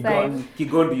on inside.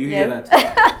 Kigon, do you hear that?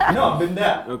 No, I've been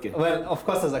there. Okay. Well, of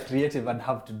course, as a creative, I'd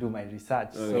have to do my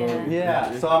research. So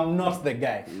Yeah. so I'm not the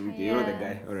guy. Okay, you're the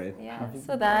guy. All right. Yeah,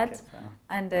 so that,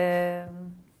 and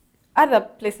other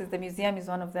places, the museum is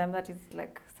one of them. That is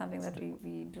like something that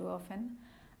we do often.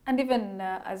 And even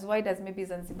as wide as maybe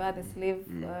Zanzibar, the slave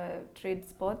trade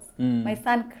spots. My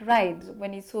son cried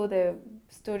when he saw the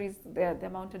stories they're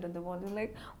mounted on the wall. He was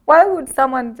like, why would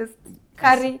someone just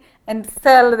carry and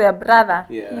sell their brother?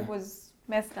 Yeah. He was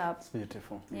messed up. It's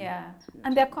beautiful. Yeah,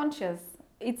 and they're conscious.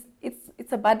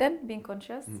 It's a burden being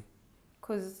conscious,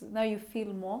 because now you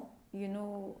feel more. You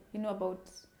know about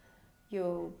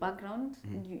your background.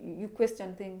 You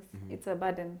question things. It's a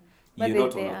burden. But You're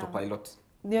not on autopilot.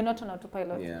 They're not on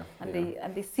autopilot, Yeah, and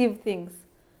they sieve things,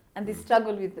 and they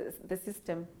struggle with the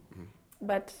system.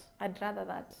 But I'd rather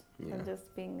that than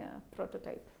just being a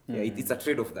prototype. Yeah, it's a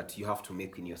trade-off that you have to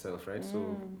make in yourself, right?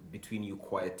 So between you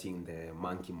quieting the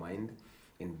monkey mind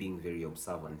and being very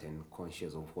observant and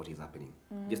conscious of what is happening.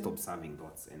 Just observing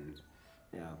thoughts, and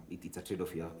it's a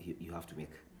trade-off you have to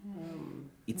make.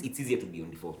 It's easier to be on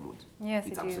default mode. Yes,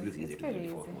 it's it absolutely is. easier It's to be on very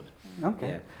default easy. mode. Okay.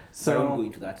 Yeah. So But I won't go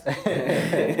into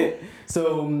that.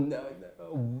 So,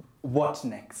 what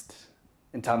next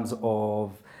in terms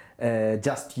of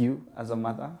just you as a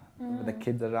mother with the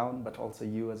kids around, but also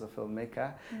you as a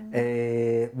filmmaker?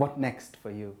 What next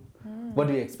for you? What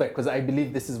do you expect? Because I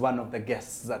believe this is one of the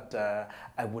guests that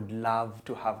I would love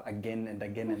to have again and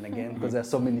again and again, because there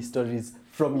are so many stories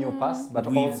from your past, but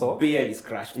We've also barely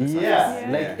scratched the surface. yeah,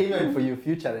 Yeah. like even for your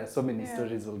future, there are so many Yeah.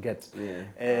 stories we'll get.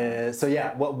 Yeah. So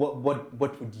yeah,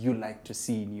 what would you like to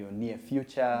see in your near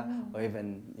future, or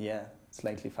even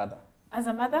slightly further? As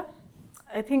a mother,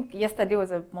 I think yesterday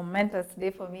was a momentous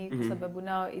day for me. Sababu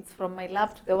now it's from my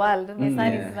lap to the world. My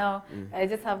son is now, I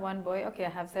just have one boy. Okay, I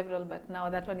have several, but now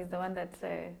that one is the one that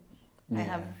I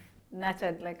have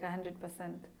nurtured like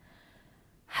 100%.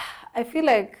 I feel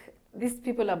like these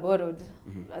people are borrowed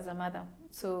as a mother.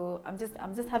 So I'm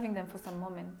just having them for some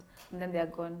moment, and then they are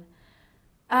gone.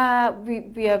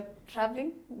 We are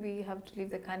traveling. We have to leave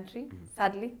the country.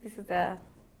 Sadly, this is the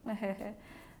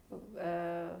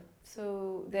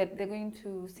so they're going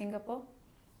to Singapore.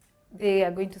 They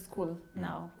are going to school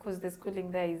now because the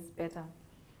schooling there is better.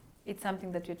 It's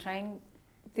something that we're trying.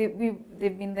 They've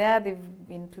been there. They've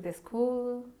been to the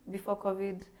school before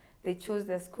COVID. They chose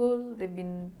their school. They've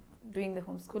been doing the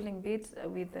homeschooling bit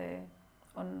with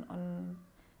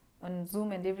on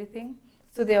Zoom and everything.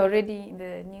 So they're already in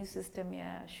the new system,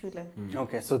 Schule.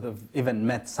 Okay, so they've even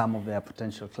met some of their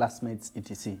potential classmates,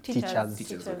 etc.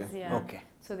 Teachers, okay. Yeah. Okay.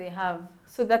 So they have.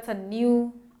 So that's a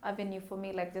new avenue for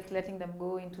me, like just letting them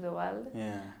go into the world.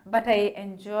 Yeah. But I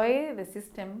enjoy the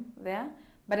system there.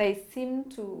 But I seem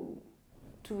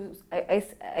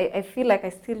I feel like I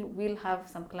still will have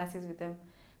some classes with them,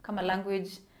 come a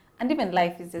language, and even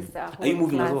life is just a whole Are you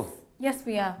moving class. as well? Yes,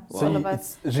 we are. So All of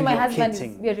it's us. So my husband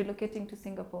relocating. we are relocating to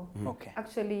Singapore. Okay.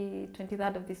 Actually,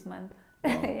 23rd of this month.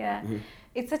 Wow. Yeah,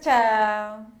 it's such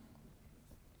a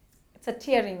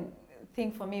tearing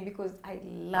thing for me because I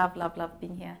love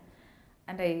being here,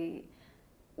 and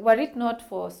were it not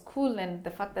for school and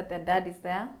the fact that their dad is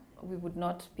there, we would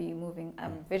not be moving.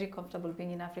 I'm very comfortable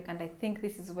being in Africa, and I think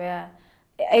this is where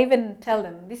I even tell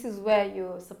them this is where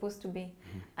you're supposed to be.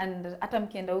 And hata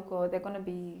mkienda huko, they're gonna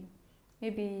be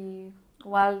maybe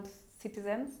world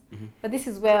citizens, but this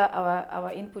is where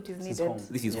our input is needed.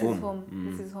 This is Yes. home.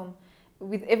 This is home.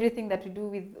 With everything that we do,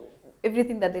 with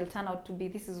everything that they'll turn out to be,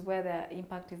 this is where their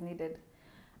impact is needed.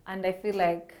 And I feel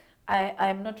like I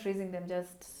am not raising them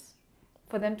just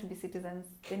for them to be citizens.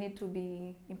 They need to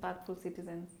be impactful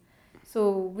citizens.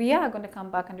 So we are going to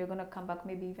come back, and we're going to come back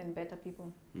maybe even better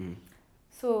people.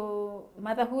 So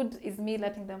motherhood is me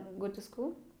letting them go to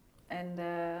school and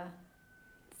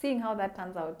seeing how that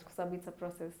turns out, because it's a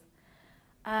process.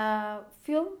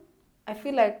 Film, I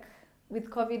feel like with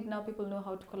COVID now people know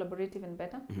how to collaborate even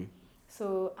better.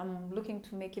 So I'm looking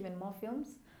to make even more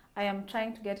films. I am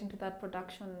trying to get into that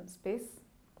production space.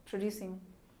 Producing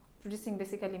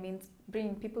basically means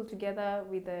bringing people together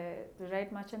with the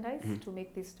right merchandise to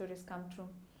make these stories come true.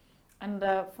 And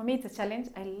for me, it's a challenge.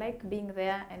 I like being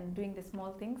there and doing the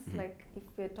small things. Like if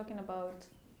we're talking about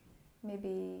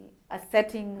maybe a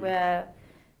setting where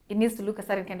it needs to look a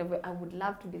certain kind of way, I would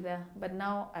love to be there. But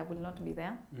now I will not be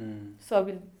there. So I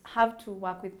will have to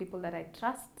work with people that I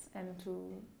trust and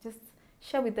to just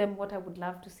share with them what I would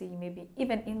love to see, maybe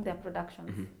even in their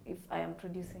productions if I am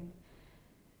producing.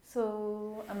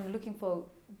 So I'm looking for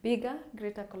bigger,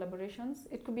 greater collaborations.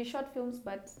 It could be short films,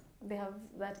 but they have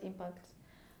that impact.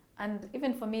 And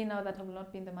even for me now that I will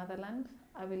not be in the motherland,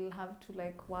 I will have to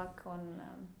like work on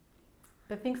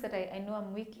the things that I know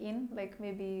I'm weak in, like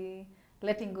maybe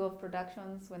letting go of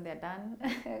productions when they're done,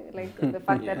 like the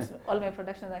fact that all my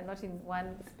productions are not in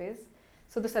one space.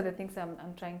 So those are the things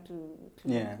I'm trying to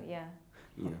Yeah.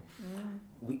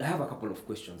 I have a couple of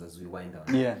questions as we wind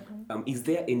down. Yeah. Is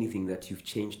there anything that you've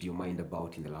changed your mind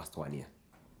about in the last 1 year?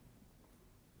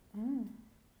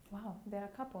 Wow, there are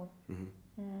a couple.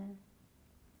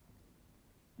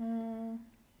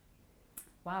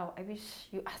 Wow, I wish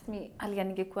you asked me earlier,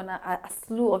 ningekuwa na a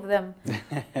slew of them.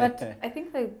 But I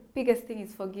think the biggest thing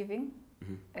is forgiving.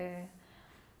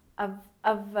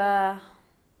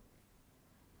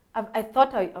 I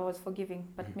thought I was forgiving,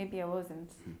 but maybe I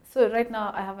wasn't. So right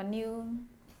now I have a new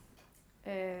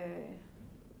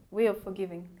way of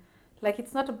forgiving. Like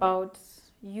it's not about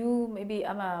you, maybe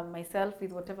I'm myself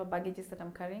with whatever baggages that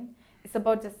I'm carrying. It's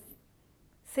about just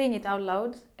saying it out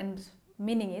loud and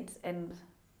meaning it and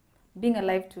being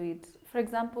alive to it. For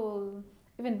example,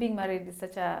 even being married is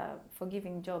such a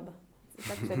forgiving job. It's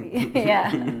actually,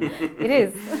 yeah, it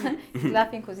is. He's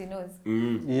laughing because he knows.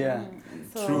 Yeah.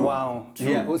 So, True. Wow. True.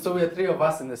 Yeah. So we are three of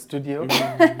us in the studio,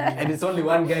 and it's only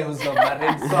one guy who's not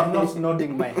married. So I'm not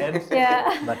nodding my head.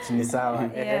 Yeah. But ni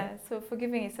sawa. Yeah. So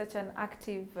forgiving is such an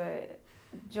active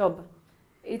job.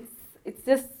 It's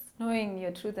just knowing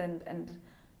your truth and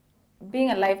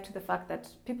being alive to the fact that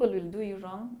people will do you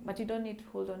wrong, but you don't need to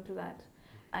hold on to that.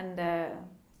 And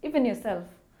even yourself,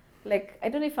 like, I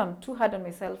don't know if I'm too hard on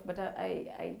myself, but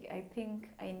I think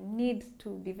I need to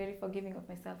be very forgiving of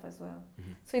myself as well.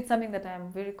 So it's something that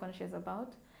I'm very conscious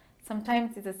about.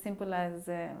 Sometimes it's as simple as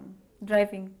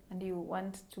driving and you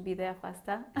want to be there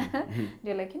faster.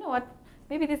 You're like, you know what,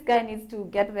 maybe this guy needs to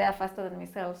get there faster than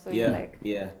myself. So you're like,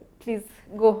 please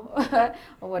go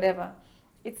or whatever.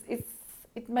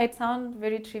 It might sound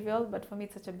very trivial, but for me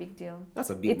it's such a big deal.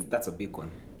 That's a big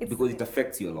one because it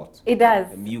affects you a lot. It does.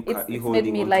 It's made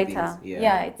me lighter. It's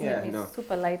yeah, made me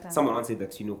super lighter. Someone once said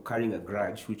that carrying a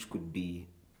grudge, which could be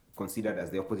considered as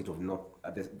the opposite of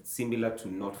similar to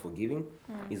not forgiving,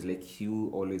 is like you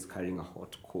always carrying a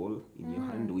hot coal in your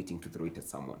hand, waiting to throw it at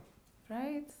someone.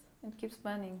 Right. It keeps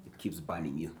burning. It keeps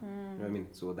burning you. You know what I mean?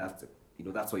 So that's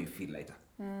why you feel lighter.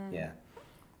 Yeah.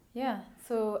 Yeah.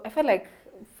 So I felt like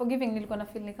forgiving nilikuwa na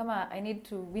feel ni kama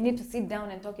we need to sit down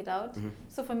and talk it out.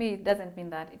 So for me it doesn't mean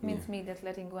that. It means me just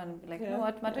letting go and be like, you know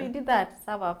what, Mato, you did that.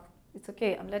 Sawa. It's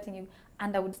okay. I'm letting you,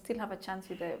 and I would still have a chance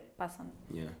with the person.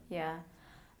 Yeah. Yeah.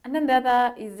 And then the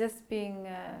other is just being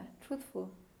truthful,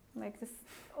 like just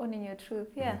owning your truth.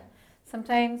 Yeah.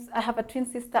 Sometimes I have a twin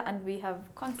sister and we have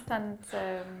constant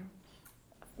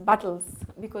battles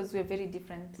because we're very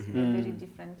different. We're very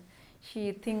different.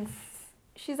 She thinks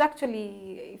she's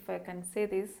actually, if I can say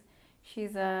this,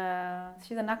 she's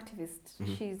an activist.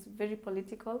 She's very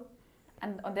political,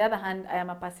 and on the other hand, I am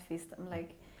a pacifist. I'm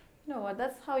like, you know what?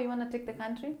 That's how you want to take the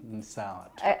country.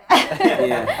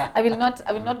 I will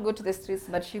not go to the streets,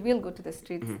 but she will go to the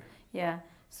streets. Yeah.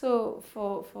 So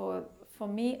for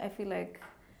me, I feel like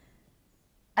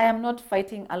I am not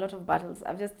fighting a lot of battles.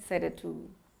 I've just decided to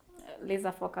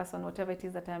laser focus on whatever it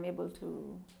is that I'm able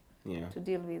to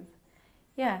deal with.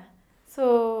 Yeah.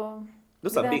 So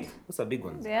those are big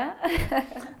ones. Yeah.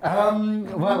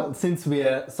 Well, since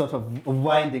we're sort of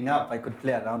winding up, I could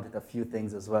play around with a few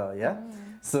things as well. Yeah.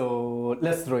 So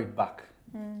let's throw it back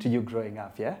to you growing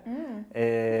up. Yeah.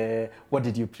 What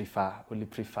did you prefer? Will you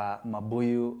prefer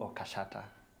mabuyu or kashata?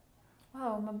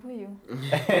 Wow, mabuyu. Do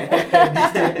you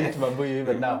still eat mabuyu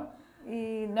even now?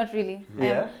 Not really.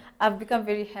 Yeah. I've become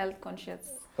very health conscious.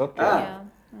 Okay. Yeah.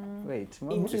 Wait,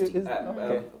 interesting.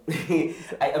 Okay.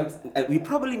 We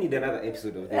probably need another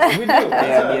episode of this. We do.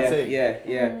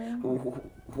 Yeah.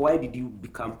 Why did you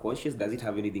become conscious? Does it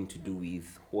have anything to do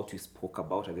with what we spoke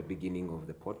about at the beginning of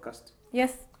the podcast?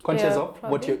 Yes. Conscious of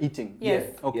probably. what you're eating?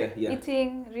 Yes. Yeah. Okay. Yeah.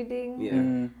 Eating,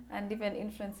 reading, and even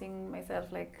influencing myself.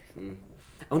 Like.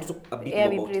 I want to talk a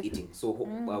bit more about eating. So,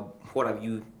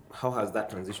 how has that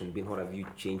transition been? What have you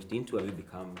changed into? Have you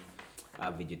become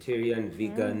a vegetarian,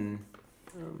 vegan?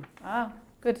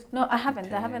 Good. No, I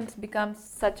haven't. I haven't become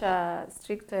such a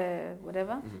strict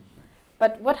whatever.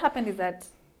 But what happened is that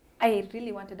I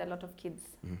really wanted a lot of kids.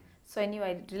 So I knew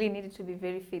I really needed to be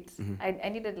very fit.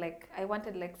 I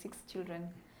wanted like 6 children.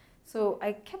 So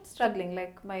I kept struggling.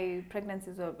 Like my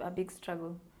pregnancies were a big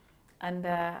struggle. And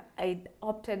I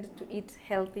opted to eat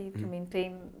healthy to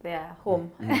maintain their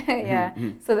home.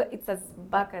 So it's as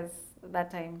back as that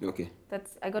time. Okay.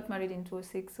 I got married in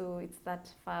 2006, so it's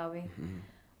that far away.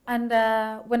 And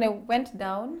when I went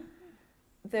down,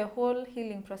 the whole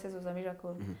healing process was a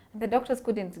miracle. And the doctors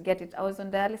couldn't get it. I was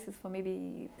on dialysis for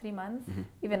maybe 3 months,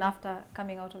 even after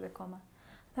coming out of the coma.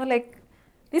 They were like,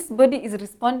 this body is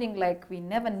responding like we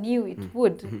never knew it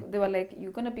would. They were like,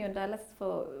 you're going to be on dialysis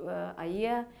for a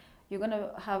year. You're going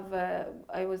to have,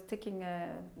 I was taking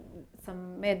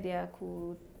some media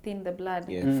to thin the blood.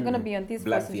 You're going to be on this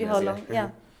for how long?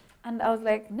 Yeah. And I was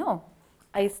like, no.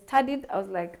 I studied, I was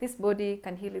like, this body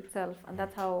can heal itself. And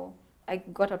that's how I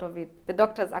got out of it. The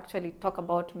doctors actually talk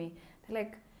about me. They're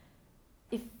like,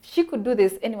 if she could do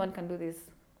this, anyone can do this.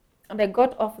 And I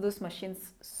got off those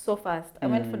machines so fast. I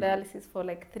went for dialysis for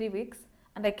like 3 weeks.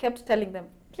 And I kept telling them,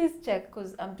 please check,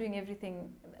 because I'm doing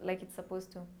everything like it's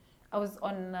supposed to. I was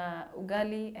on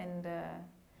ugali and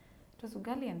it was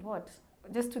ugali and what?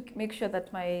 Just to make sure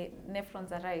that my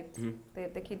nephrons are right,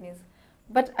 the kidneys.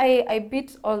 But I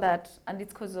beat all that, and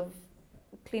it's because of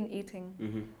clean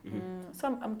eating.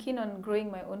 So I'm keen on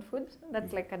growing my own food.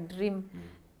 That's like a dream,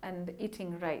 and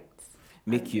eating right.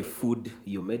 Make your food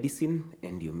your medicine,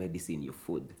 and your medicine your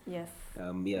food. Yes.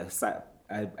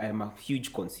 I am a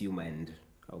huge consumer and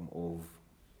of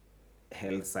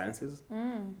health sciences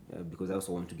because I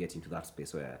also want to get into that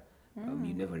space where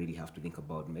you never really have to think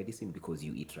about medicine because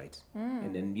you eat right.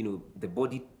 And then, the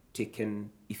body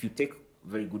if you take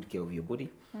very good care of your body,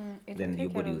 then your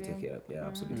body will take care of Yeah,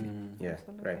 absolutely. Yeah,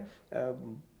 Absolutely. right.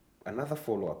 Another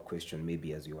follow-up question,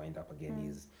 maybe as you wind up again,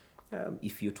 is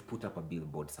if you're to put up a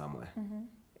billboard somewhere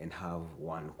and have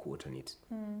one quote on it,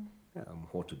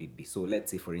 what would it be? So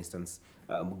let's say, for instance,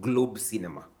 Globe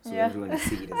Cinema. So Yeah. everyone is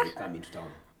seeing it as they come into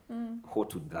town.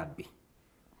 What would that be?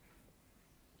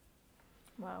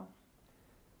 Wow.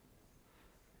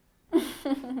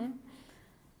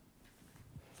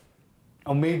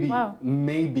 Or maybe Wow.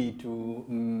 maybe to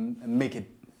make it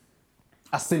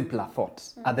a simpler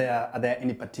thought. Are there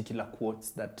any particular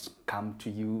quotes that come to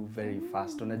you very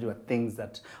fast? Unajua, things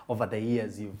that over the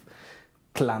years you've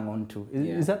clung on to.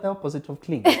 Is that the opposite of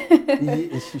cling?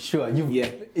 Sure.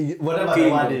 Whatever the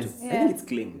word is. I think it's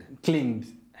clinged. Clinged.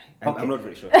 I'm not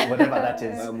very sure. Whatever that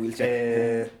is. We'll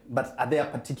check. But are there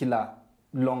particular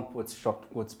long quotes, short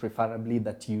quotes preferably,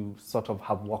 that you sort of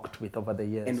have worked with over the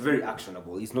years? And very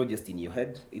actionable. It's not just in your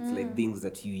head. It's like things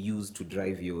that you use to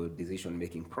drive your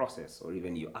decision-making process or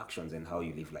even your actions and how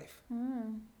you live life.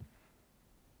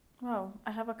 Wow,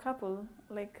 I have a couple,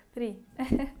 like 3.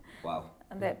 Wow.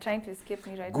 And they're trying to escape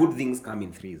me right Good now. things come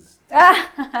in threes.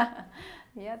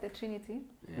 Yeah, the Trinity.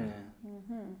 Yeah.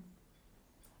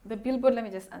 The billboard, let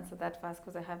me just answer that first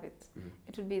because I have it.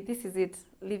 It would be, this is it,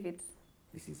 live it.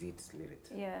 This is it, live it.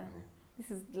 Yeah.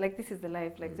 This is the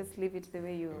life. Like, just live it the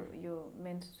way you're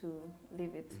meant to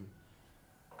live it.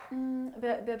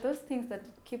 There are those things that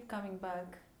keep coming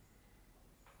back.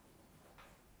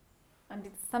 And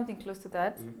it's something close to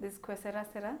that. This sera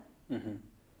sera.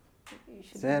 You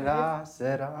should Sera, believe.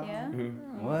 sera. Yeah.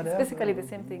 It's Whatever. basically the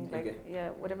same thing. Like, Okay. yeah,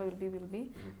 whatever will be, will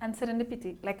be. And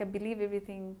serendipity. Like, I believe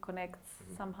everything connects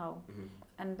somehow.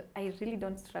 And I really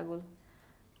don't struggle.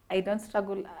 I don't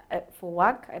struggle for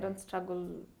work. I don't struggle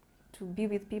to be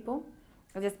with people.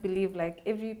 I just believe like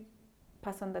every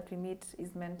person that we meet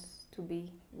is meant to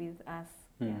be with us.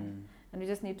 Yeah. And we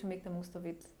just need to make the most of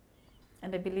it.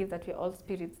 And I believe that we're all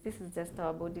spirits. This is just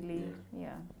our bodily,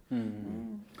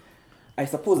 I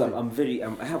suppose I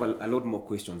have a lot more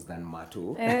questions than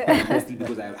Mato, mostly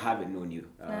because I haven't known you.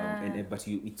 But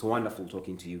it's wonderful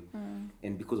talking to you.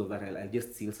 And because of that, I'll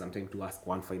just steal some time to ask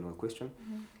one final question.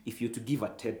 If you're to give a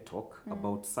TED talk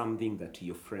about something that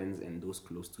your friends and those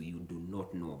close to you do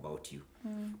not know about you,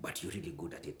 but you're really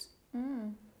good at it,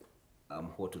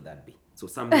 what would that be? So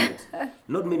something that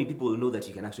not many people know that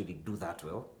you can actually do that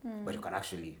well, but you can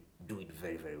actually do it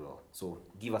very, very well. So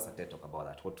give us a TED talk about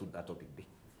that. What would that topic be?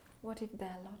 What if there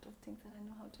are a lot of things that I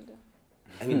know how to do?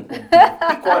 I mean,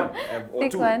 pick one or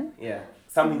Pick two. one. Yeah,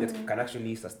 something that can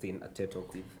actually sustain a TED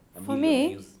talk with a For million me,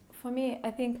 views.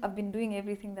 I think I've been doing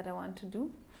everything that I want to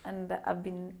do, and I've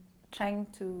been trying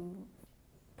to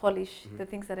polish the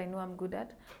things that I know I'm good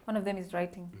at. One of them is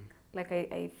writing. Like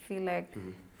I feel like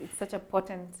it's such a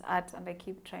potent art, and I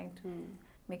keep trying to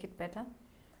make it better.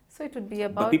 So it would be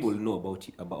about. But people know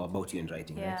about you in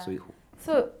writing, Yeah. right?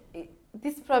 So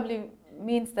this probably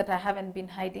means that I haven't been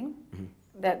hiding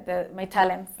my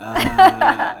talents.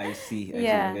 I see.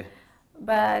 Yeah. Okay.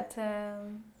 But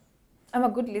I'm a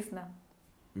good listener.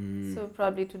 So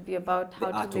probably it would be about how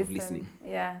The art to of listen. listening.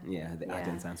 Yeah. Yeah, the art Yeah.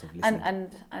 and science of listening.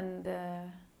 And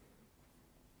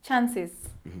chances.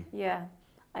 Yeah.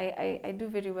 I do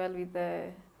very well with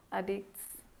the addicts,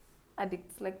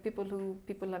 like people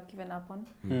have given up on.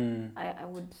 I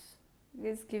would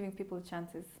just giving people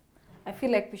chances. I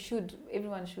feel like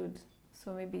everyone should.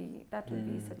 So maybe that would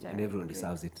be such a. And everyone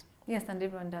deserves it. Yes, and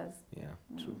everyone does. Yeah,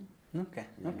 true. Okay.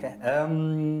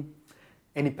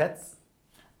 Any pets?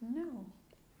 No.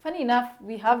 Funny enough,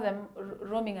 we have them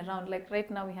roaming around. Like right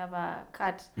now, we have a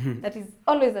cat that is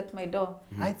always at my door.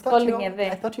 I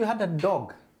thought you had a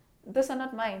dog. Those are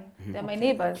not mine. They're my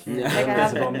neighbors. Yeah. Like I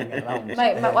have Just roaming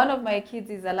around. one of my kids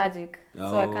is allergic,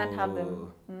 so I can't have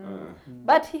them. Oh.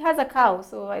 But he has a cow,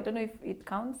 so I don't know if it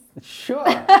counts. Sure.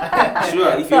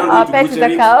 Sure, if So you're our not pet going is to a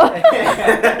butcher cow.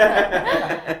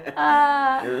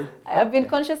 I've been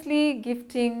consciously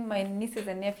gifting my nieces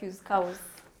and nephews cows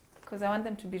because I want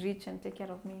them to be rich and take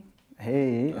care of me.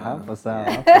 Hey, it,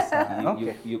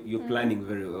 okay. you're planning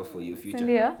very well for your future.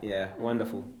 Sindio? Yeah,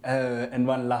 wonderful. And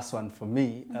one last one for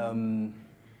me.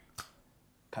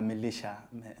 Kamilisha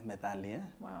methali, eh?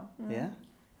 Wow. Yeah?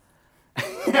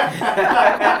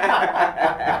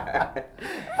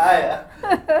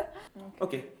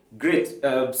 Okay, great.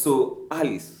 So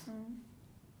Alice,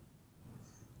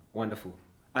 wonderful.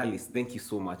 Alice, thank you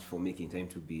so much for making time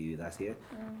to be with us here.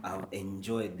 I've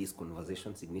enjoyed this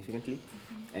conversation significantly,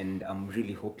 and I'm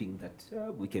really hoping that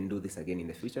we can do this again in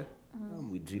the future.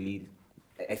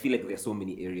 I feel like there are so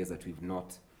many areas that we've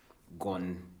not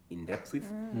gone in depth with,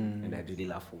 and I'd really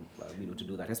love for to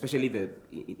do that, especially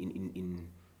in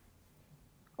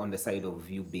on the side of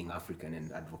you being African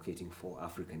and advocating for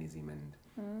Africanism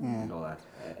and all that.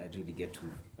 I'd really get to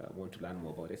want to learn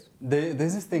more about it.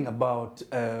 There's this thing about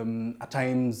at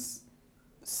times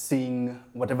seeing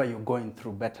whatever you're going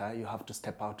through better, you have to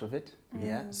step out of it.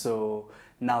 Yeah. So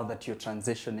now that you're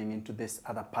transitioning into this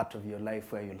other part of your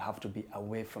life where you'll have to be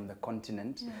away from the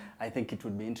continent, I think it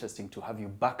would be interesting to have you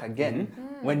back again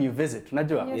when you visit.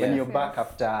 Unajua, Yes, when yes, you're yes. back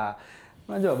after,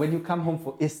 unajua, when you come home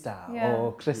for Easter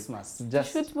or Christmas,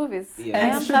 just Shoot movies. Yeah. I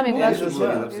am shoot coming back movies to as shoot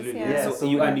well. movies. Absolutely. Yeah. Yeah. So so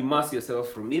you when- can immerse yourself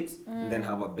from it, and then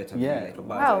have a better view, Yeah. like a bird's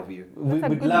Wow. eye view. we'd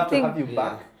good love thing. to have you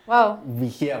back. Wow. We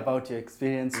hear about your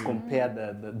experience, compare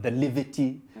the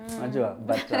levity, unajua,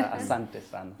 but asante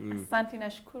sana. Asante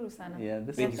nashukuru sana. Yeah,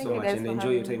 this Thank is you Thank so you much, guys and for enjoy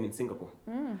your having time in Singapore.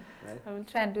 I will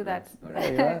try and do that. All There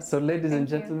right. you are. So, ladies and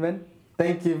Thank you. gentlemen,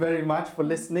 thank you very much for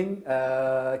listening.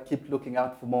 Keep looking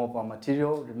out for more of our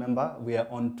material. Remember, we are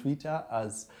on Twitter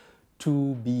as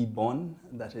 2BBorn.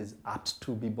 That is at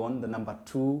 2BBorn, the number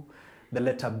 2, the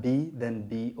letter B, then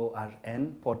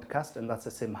BORN podcast. And that's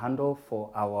the same handle for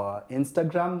our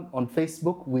Instagram. On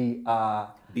Facebook, we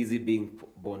are. Busy Being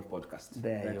Born podcast.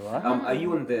 There you are. Are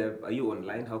you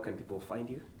online? How can people find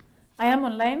you? I am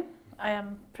online. I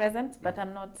am present, but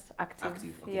I'm not active.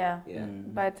 Active. Okay. Yeah. Yeah.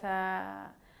 But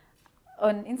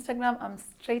on Instagram, I'm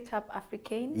straight up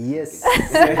African. Yes.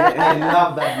 I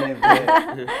love that name.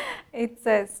 Yeah.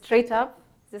 It's straight up,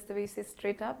 just the way you say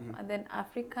straight up, and then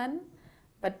African,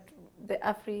 but the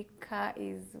Africa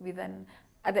is with an,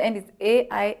 at the end it's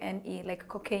AINE, like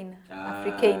cocaine,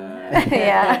 African.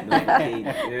 Yeah. No, okay.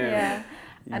 Yeah.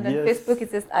 And on Yes. Facebook,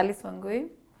 it's just Alice Wangui.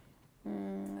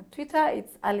 Twitter,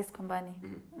 it's Alice Kombani.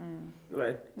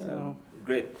 Right.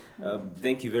 Great.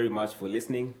 Thank you very much for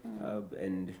listening,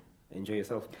 and enjoy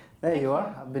yourself. There you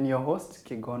are. I've been your host,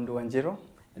 Kigondo Wanjiro.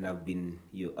 And I've been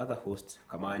your other host,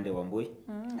 Kamande Wambui.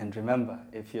 And remember,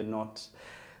 if you're not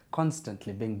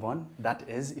constantly being born, that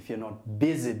is, if you're not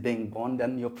busy being born,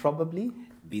 then you're probably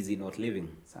Busy not living.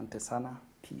 Sante sana.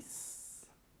 Peace.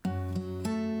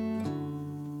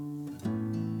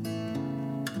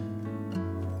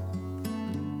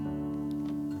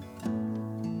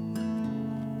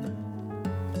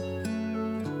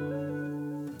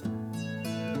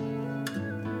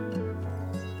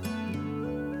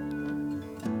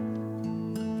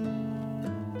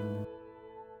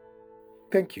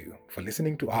 Thank you for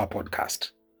listening to our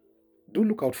podcast. Do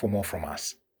look out for more from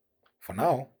us. For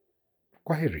now,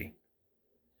 kwaheri.